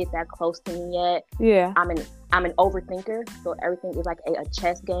someone get that close to me yet. I'm an overthinker, so everything is like a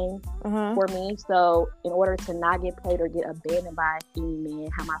chess game for me. So in order to not get played or get abandoned by any man,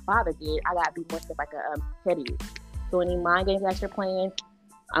 how my father did, I gotta be more of like a petty. So any mind games that you're playing,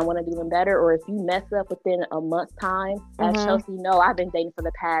 I want to do them better. Or if you mess up within a month's time, as Chelsea know, I've been dating for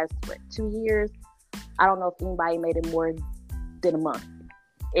the past 2 years. I don't know if anybody made it more than a month.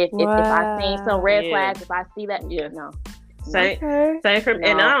 If I see some red flags, if I see that, no. Same for me.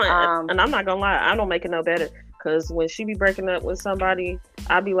 And I'm not gonna lie, I don't make it no better. Because when she be breaking up with somebody,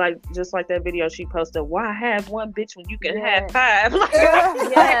 I be like, just like that video she posted, why have one bitch when you can have five?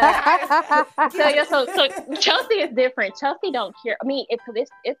 So Chelsea is different. Chelsea don't care. I mean, it's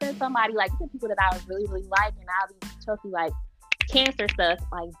been somebody like some people that I was really, really like, and I'll be Chelsea like Cancer stuff.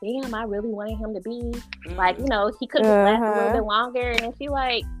 Like, damn, I really wanted him to be like, you know, he could have lasted a little bit longer. And then she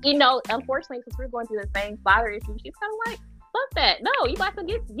like, you know, unfortunately, since we're going through the same father issue, she's kind of like, fuck that. No, you about to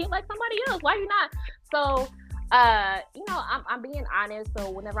get like somebody else. Why you not? So, I'm being honest. So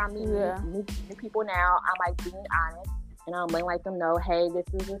whenever I'm meeting new people now, I'm like being honest. And I'm letting like them know, hey, this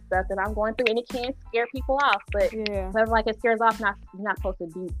is the stuff that I'm going through, and it can scare people off. But whenever like it scares off, you're not supposed to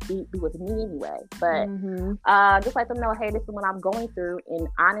be with me anyway. But just let them know, hey, this is what I'm going through, and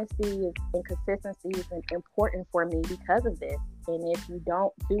honesty and consistency is important for me because of this. And if you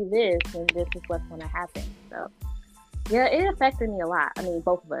don't do this, then this is what's going to happen. So yeah, it affected me a lot. I mean,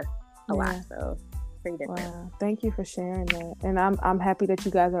 both of us a lot. So. Wow, thank you for sharing that. And I'm happy that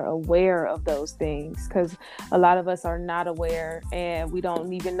you guys are aware of those things, because a lot of us are not aware, and we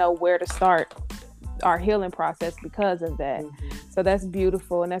don't even know where to start our healing process because of that. So that's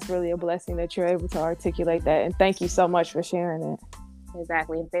beautiful, and that's really a blessing that you're able to articulate that. And thank you so much for sharing it.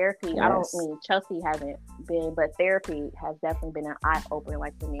 Exactly. In therapy, I don't mean Chelsea hasn't been, but therapy has definitely been an eye opener,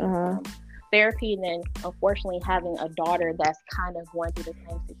 like for me. Therapy, and then unfortunately having a daughter that's kind of going through the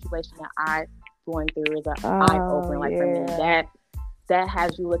same situation that I going through is an eye opener, like for me. That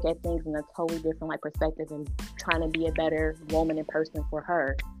has you look at things in a totally different like perspective and trying to be a better woman and person for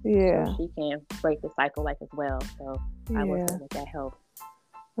her. So she can break the cycle like as well. So I would say that helps.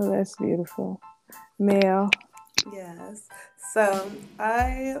 Well, that's beautiful. Mel. Yes. So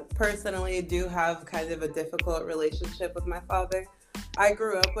I personally do have kind of a difficult relationship with my father. I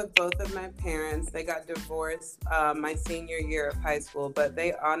grew up with both of my parents. They got divorced my senior year of high school, but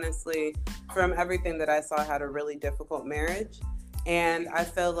they honestly, from everything that I saw, had a really difficult marriage. And I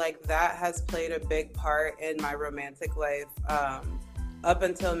feel like that has played a big part in my romantic life up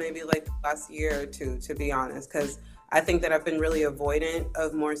until maybe like the last year or two, to be honest, because I think that I've been really avoidant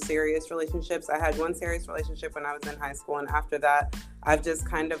of more serious relationships. I had one serious relationship when I was in high school, and after that, I've just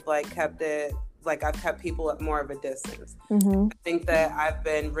kind of like kept it, like I've kept people at more of a distance. I think that I've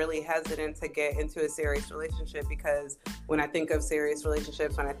been really hesitant to get into a serious relationship because when I think of serious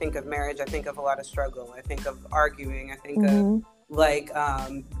relationships, when I think of marriage, I think of a lot of struggle. I think of arguing. I think of like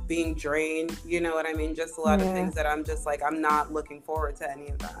being drained, you know what I mean? Just a lot of things that I'm just like, I'm not looking forward to any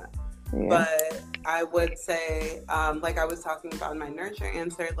of that. But I would say, like I was talking about in my nurture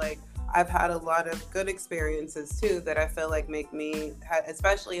answer, like I've had a lot of good experiences too that I feel like make me,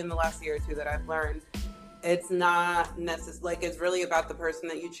 especially in the last year or two, that I've learned it's not necessarily, like it's really about the person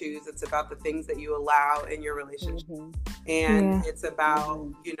that you choose. It's about the things that you allow in your relationship. And it's about,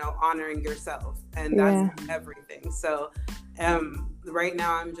 you know, honoring yourself, and that's everything. So right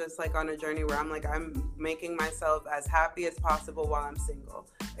now I'm just like on a journey where I'm like, I'm making myself as happy as possible while I'm single.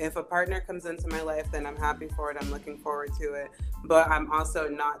 If a partner comes into my life, then I'm happy for it. I'm looking forward to it. But I'm also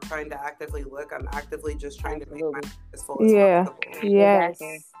not trying to actively look. I'm actively just trying to make myself as full as possible.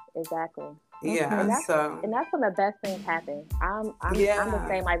 Exactly. Yeah. And that's when the best things happen. I'm the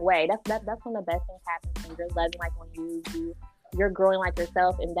same like way. That's when the best things happen. When you're loving like when you're growing like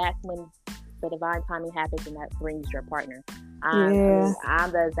yourself, and that's when the divine timing happens, and that brings your partner. I'm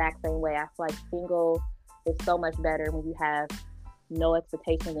the exact same way. I feel like single is so much better when you have no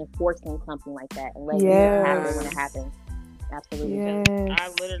expectation and forcing something like that and letting it happen when it happens. Absolutely. I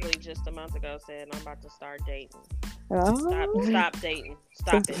literally just a month ago said I'm about to start dating. Stop dating.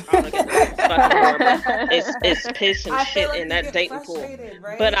 Stop it. All it's piss and shit like in that dating pool.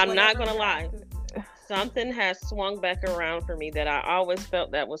 Right? But I'm not gonna lie. Something has swung back around for me that I always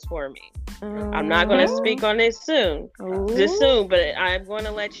felt that was for me. I'm not gonna speak on this soon, but I'm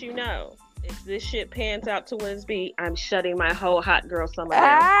gonna let you know. If this shit pans out to what it's be, I'm shutting my whole hot girl summer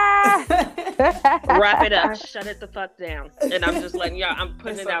down. Wrap it up. Shut it the fuck down. And I'm just letting y'all, I'm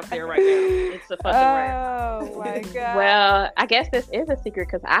putting it out there right now. It's a fucking wrap. Oh my God. Well, I guess this is a secret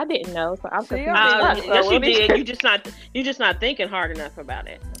because I didn't know, so I'm confused. Yes, you did. You just not thinking hard enough about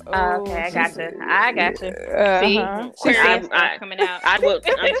it. Okay, I got you. See, I'm coming out. I'm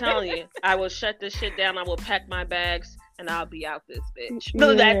telling you, I will shut this shit down. I will pack my bags. And I'll be out this bitch.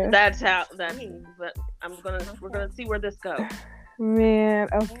 But that's how that means. But we're gonna see where this goes. Man,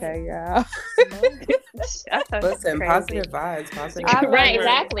 okay, y'all. Listen, positive vibes. Right,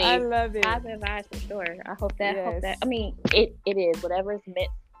 exactly. I love it. Positive vibes for sure. I hope that. I mean, it is whatever is meant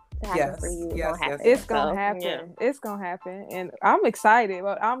to happen for you. It's gonna happen. It's gonna happen, and I'm excited.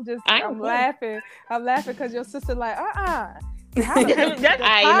 But I'm laughing. I'm laughing because your sister like, the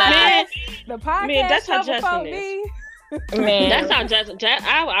podcast. That's how Jasmine is. Man, that's how Jasmine.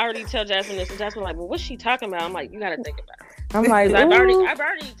 I already tell Jasmine this, and Jasmine like, well, what's she talking about? I'm like, you got to think about it. I'm like, I've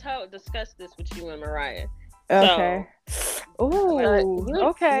already discussed this with you and Mariah. Okay. So, Ooh,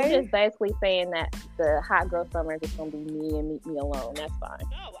 okay. You're just basically saying that the hot girl summer is just gonna be me and meet me alone. That's fine.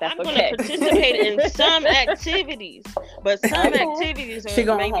 No, That's I'm gonna participate in some activities, but some activities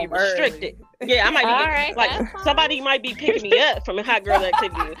are maybe restricted. Early. Yeah, I might be somebody might be picking me up from a hot girl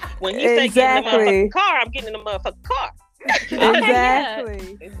activity. When he say getting in the motherfucking car, I'm getting in the motherfucking car.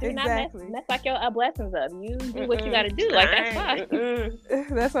 Exactly. Exactly. That's like your blessings up. You do what you got to do. Like that's fine.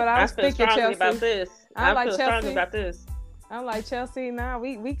 That's what I was thinking, Chelsea. About this. I feel strongly about this. I'm like, Chelsea, nah,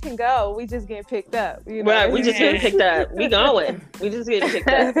 we can go. We just getting picked up. You know? Right, we just getting picked up. We going. We just getting picked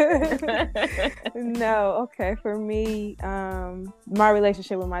up. No, okay. For me, my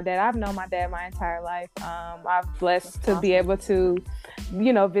relationship with my dad, I've known my dad my entire life. I'm blessed to be able to,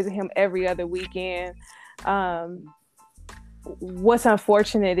 visit him every other weekend. What's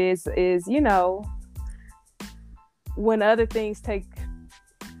unfortunate is, when other things take,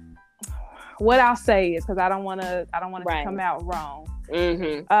 what I'll say is, because I don't want it to come out wrong.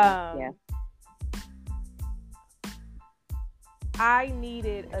 Mm-hmm. I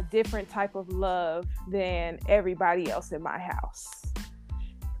needed a different type of love than everybody else in my house,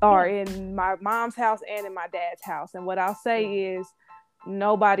 or in my mom's house and in my dad's house. And what I'll say is,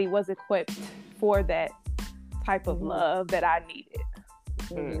 nobody was equipped for that type of love that I needed.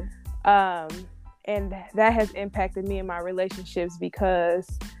 And that has impacted me in my relationships, because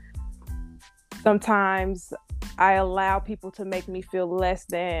sometimes I allow people to make me feel less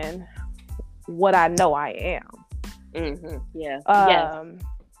than what I know I am. Mm-hmm. Yeah.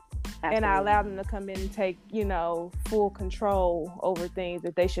 And I allow them to come in and take, full control over things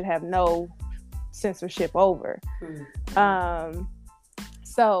that they should have no censorship over. Mm-hmm.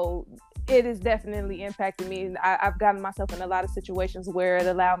 So it has definitely impacted me. I've gotten myself in a lot of situations where it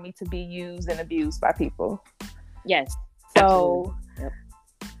allowed me to be used and abused by people. Yes. So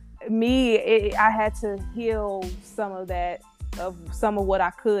I had to heal some of what I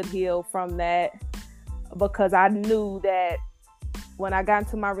could heal from that, because I knew that when I got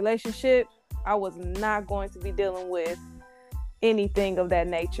into my relationship, I was not going to be dealing with anything of that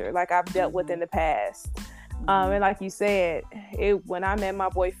nature like I've dealt with in the past. And like you said, when I met my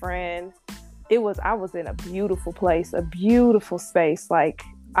boyfriend, I was in a beautiful place, a beautiful space. Like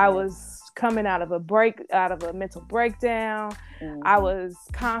I was coming out of a mental breakdown. I was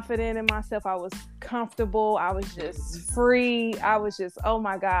confident in myself. I was comfortable. I was just free. I was just, oh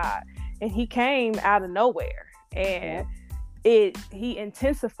my God. And he came out of nowhere, and he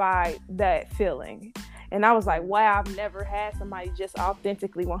intensified that feeling. And I was like, wow, I've never had somebody just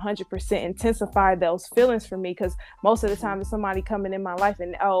authentically 100% intensify those feelings for me. Because most of the time it's somebody coming in my life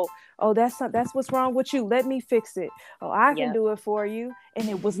and, that's what's wrong with you. Let me fix it. Oh, I can do it for you. And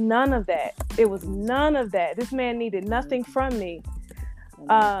it was none of that. This man needed nothing from me.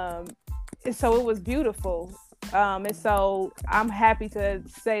 So it was beautiful. And so I'm happy to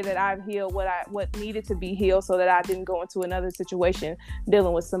say that I've healed what needed to be healed, so that I didn't go into another situation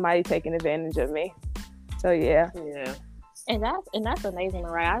dealing with somebody taking advantage of me. So yeah. And that's amazing,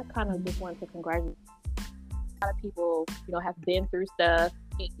 Mariah. I kind of just want to congratulate a lot of people, have been through stuff.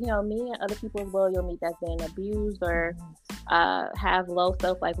 Me and other people as well, you'll meet that's been abused or have low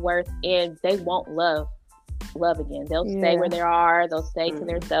self-worth, and they won't love again. They'll stay where they are, they'll stay to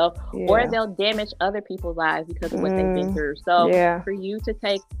themselves, or they'll damage other people's lives because of what they've been through. So for you to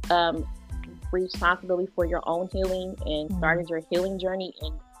take responsibility for your own healing and started your healing journey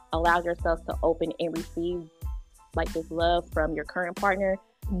and allow yourself to open and receive this love from your current partner,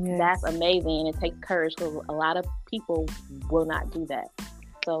 that's amazing. And it takes courage, because a lot of people will not do that.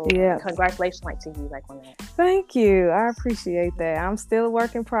 So congratulations to you on that. Thank you. I appreciate that. I'm still a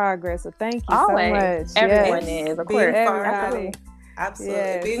work in progress. So thank you so much. Everyone is, of course. Everybody. Absolutely.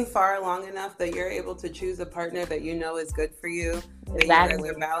 Yes. Being far long enough that you're able to choose a partner that is good for you, that you guys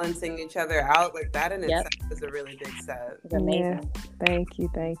are balancing each other out, that in itself is a really big step. It's amazing. Yeah.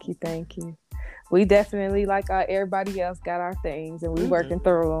 Thank you. We definitely, like everybody else, got our things, and we're working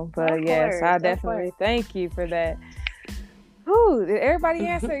through them. But yes, I definitely thank you for that. Ooh, did everybody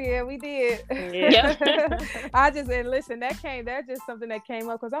answer? Yeah, we did. Yeah. That's just something that came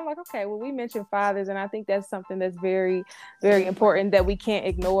up, because I'm like, okay, well, we mentioned fathers, and I think that's something that's very, very important that we can't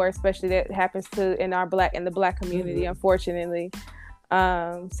ignore, especially that happens in the Black community, unfortunately.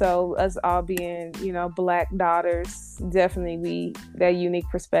 So us all being, Black daughters, definitely that unique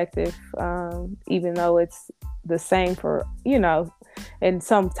perspective, even though it's the same for, in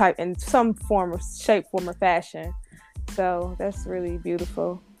some form of shape, form, or fashion. So that's really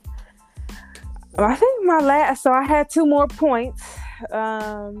beautiful. I think so I had 2 more points.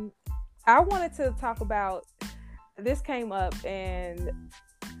 I wanted to talk about, this came up, and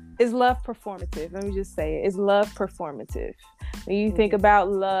is love performative? Let me just say it. Is love performative? When you think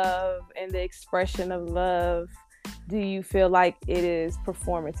about love and the expression of love, do you feel like it is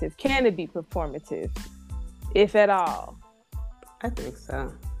performative? Can it be performative, if at all? I think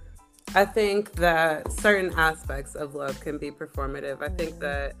so. I think that certain aspects of love can be performative. I think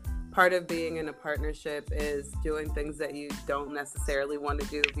that part of being in a partnership is doing things that you don't necessarily want to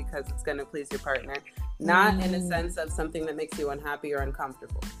do because it's going to please your partner. Not in a sense of something that makes you unhappy or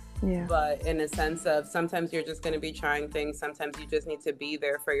uncomfortable. Yeah. But in a sense of sometimes you're just going to be trying things. Sometimes you just need to be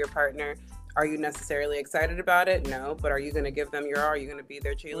there for your partner. Are you necessarily excited about it? No. But are you going to give them your all? Are you going to be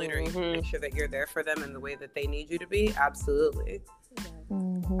their cheerleader? Are you going to make sure that you're there for them in the way that they need you to be? Absolutely.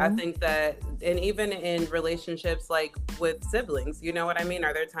 I think that, and even in relationships like with siblings, you know what I mean?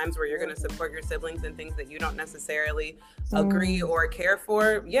 Are there times where you're going to support your siblings in things that you don't necessarily agree or care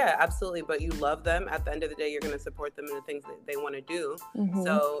for? Yeah, absolutely. But you love them. At the end of the day, you're going to support them in the things that they want to do.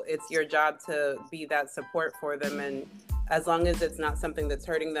 So it's your job to be that support for them. And as long as it's not something that's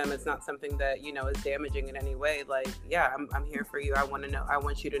hurting them, it's not something that, you know, is damaging in any way. Like, yeah, I'm here for you. I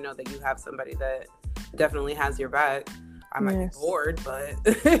want you to know that you have somebody that definitely has your back. I might be bored, but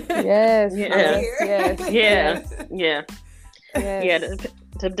yes.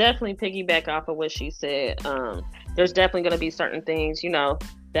 To definitely piggyback off of what she said, there's definitely going to be certain things, you know,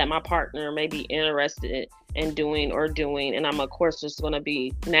 that my partner may be interested in doing, and I'm of course just going to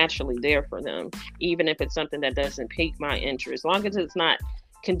be naturally there for them, even if it's something that doesn't pique my interest. As long as it's not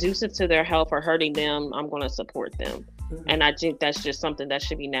conducive to their health or hurting them, I'm going to support them. And I think that's just something that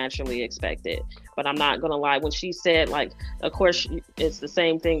should be naturally expected. But I'm not going to lie. When she said, like, of course, it's the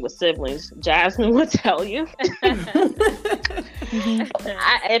same thing with siblings. Jasmine will tell you. If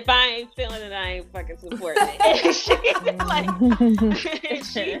I ain't feeling it, I ain't fucking supporting it.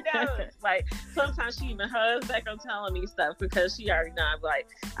 She knows. Like, sometimes she even hugs back on telling me stuff because she already know.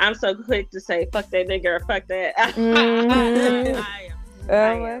 I'm so quick to say, fuck that nigga or fuck that. I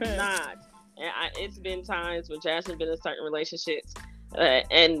am not. It's been times when Jasmine been in certain relationships,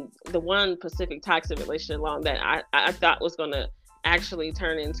 and the one Pacific toxic relationship along that I thought was going to actually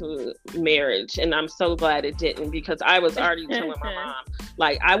turn into marriage, and I'm so glad it didn't, because I was already telling my mom,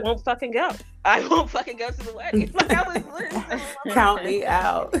 like, I won't fucking go. I won't fucking go to the wedding. Like, I was literally count me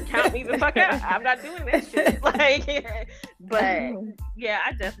out. Count me the fuck out. I'm not doing that shit. Like, but yeah,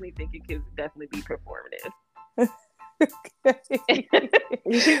 I definitely think it could definitely be performative. Yeah,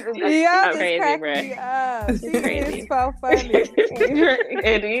 crazy, bro. She is so funny.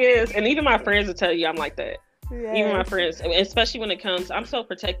 It is, and even my friends will tell you I'm like that. Yes. Even my friends, especially when it comes, I'm so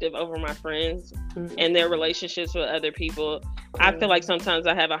protective over my friends and their relationships with other people. I feel like sometimes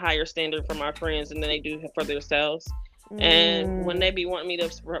I have a higher standard for my friends than they do for themselves. And when they be wanting me to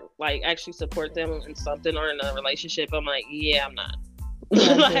like actually support them in something or in a relationship, I'm like, yeah, I'm not.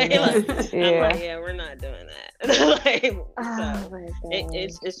 I'm like, yeah, we're not doing that.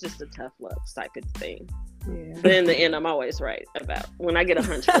 It's just a tough love type of thing. Yeah. But in the end, I'm always right about when I get a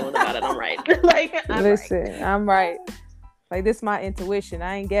hunch feeling about it. I'm right. I'm right. Like, this is my intuition.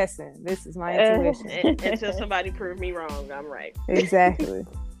 I ain't guessing. This is my intuition. Until somebody prove me wrong, I'm right. Exactly.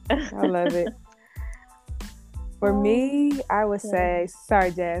 I love it. For me, I would say, sorry,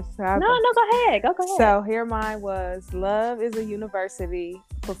 Jess. No, go ahead. Go ahead. So here mine was, love is a university.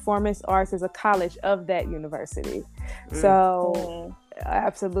 Performance arts is a college of that university. So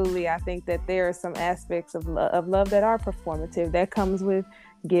absolutely, I think that there are some aspects of love that are performative. That comes with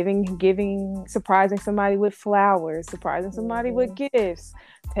giving, surprising somebody with flowers, surprising somebody with gifts,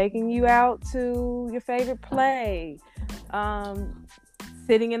 taking you out to your favorite play,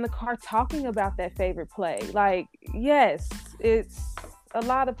 sitting in the car talking about that favorite play. Like, yes, it's a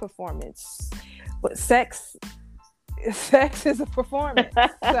lot of performance, but sex is a performance.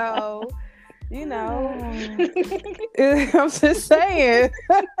 So, you know, I'm just saying.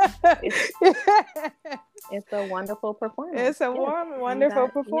 It's a wonderful performance. It's a wonderful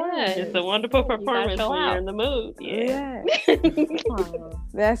performance. It's a wonderful performance when you're in the mood. Yeah.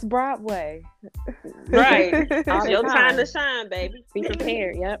 That's Broadway. Right. It's your time to shine, baby. Be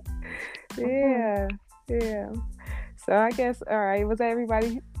prepared. Yep. Yeah. So I guess, all right, was that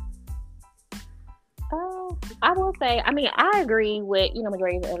everybody? I will say, I mean, I agree with,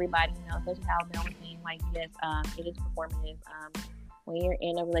 majority of everybody, especially how Mel was saying, like, yes, it is performative. When you're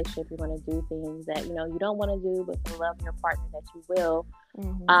in a relationship, you're going to do things that, you don't want to do, but for the love of your partner that you will.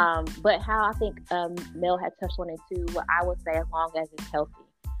 But how I think Mel had touched on it too, what I would say, as long as it's healthy.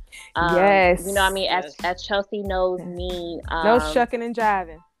 Yes. You know what I mean? As Chelsea knows me. No shucking and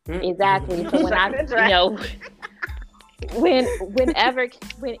jiving. Exactly. So when when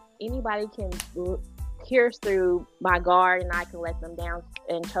anybody can pierce through my guard and I can let them down.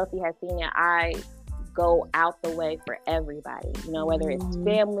 And Chelsea has seen that I go out the way for everybody, you know, whether it's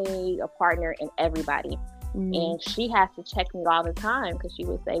family, a partner, and everybody. And she has to check me all the time because she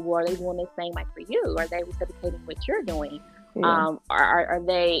would say, well, are they doing the same like for you? Are they reciprocating what you're doing? Are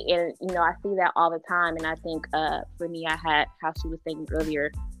they, and you know, I see that all the time. And I think for me, I had, how she was saying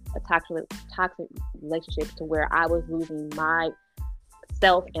earlier, a toxic relationship to where I was losing my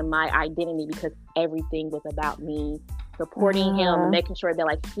self and my identity because everything was about me supporting him, making sure that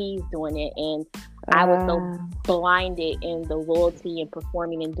like he's doing it, and I was so blinded in the loyalty and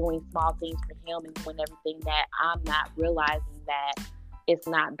performing and doing small things for him and doing everything that I'm not realizing that it's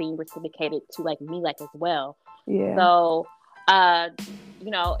not being reciprocated to like me like as well. So you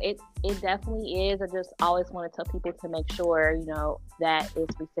know, it definitely is. I just always want to tell people to make sure, you know, that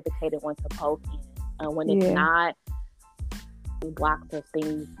it's reciprocated when it's supposed to. When it's not, it blocks us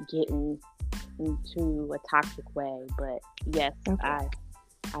things getting into a toxic way. But yes, I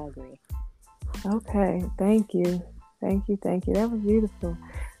agree. Okay, thank you. That was beautiful.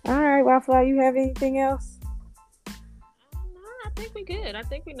 All right, Wildflower, you have anything else? No, I think we good. I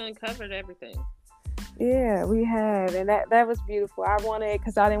think we done covered everything. Yeah, we have, and that was beautiful. I wanted,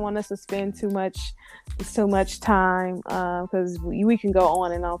 because I didn't want us to spend too much time, because we can go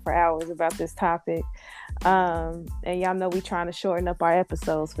on and on for hours about this topic, and y'all know we trying to shorten up our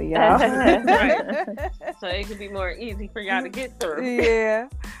episodes for y'all, right? So it can be more easy for y'all to get through. Yeah.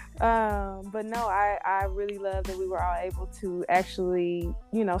 But no, I really love that we were all able to actually,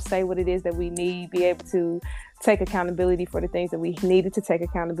 you know, say what it is that we need, be able to take accountability for the things that we needed to take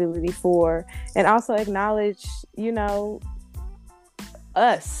accountability for, and also acknowledge, you know,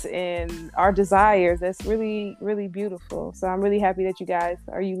 us and our desires. That's really, really beautiful. So I'm really happy that you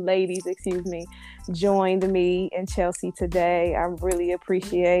ladies, joined me and Chelsea today. I really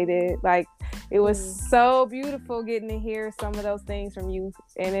appreciate it. Like, it was so beautiful getting to hear some of those things from you,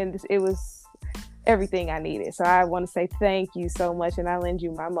 and then it was everything I needed. So I want to say thank you so much, and I lend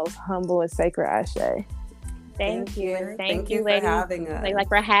you my most humble and sacred ashe. Thank you. Thank you, ladies, for having us. Like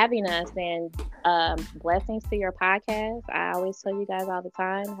for having us, and blessings to your podcast. I always tell you guys all the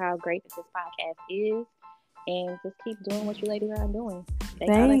time how great this podcast is, and just keep doing what you ladies are doing.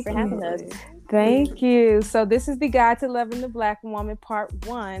 Thank you for having us. Thank you. So this is the Guide to Loving the Black Woman, part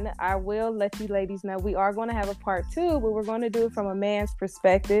 1. I will let you ladies know we are going to have a part 2, but we're going to do it from a man's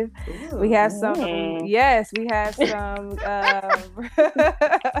perspective. Ooh. We have some. Yes, we have some. That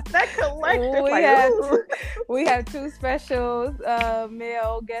collective. We have 2 special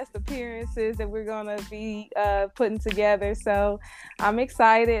male guest appearances that we're going to be putting together. So I'm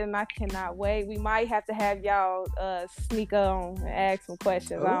excited, and I cannot wait. We might have to have y'all sneak on and ask some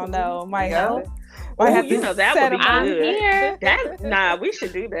questions. Ooh, I don't know. Might have to that would be good. I'm here. We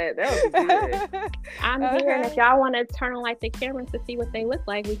should do that. That would be good. I'm here, and if y'all want to turn on like the cameras to see what they look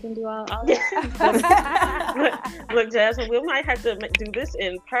like, we can do all that. Look, Jasmine, we might have to do this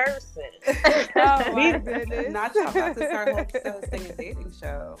in person. Oh my goodness! Not y'all about to start hosting a dating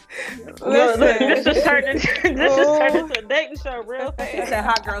show. Look, this is turning into a dating show real fast. It's a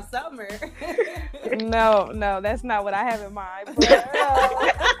hot girl summer. No, that's not what I have in mind. But,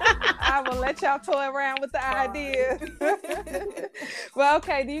 I will let y'all toy around with the idea. Well,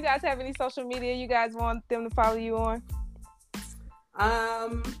 okay. Do you guys have any social media you guys want them to follow you on? I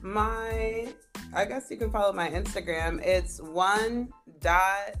guess you can follow my Instagram. It's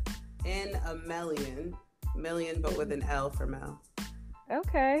 1.in1million, but with an L for Mel.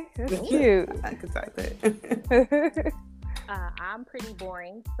 Okay, that's cute. I could type it. I'm pretty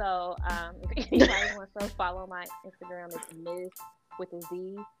boring, so if anybody wants to follow my Instagram, it's Ms. with a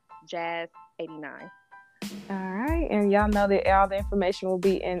Z, Jazz89. All right, and y'all know that all the information will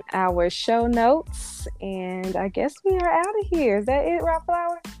be in our show notes, and I guess we are out of here. Is that it,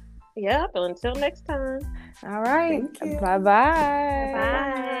 Wildflower? Yep, until next time. All right, bye-bye.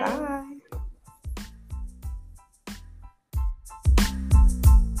 Bye.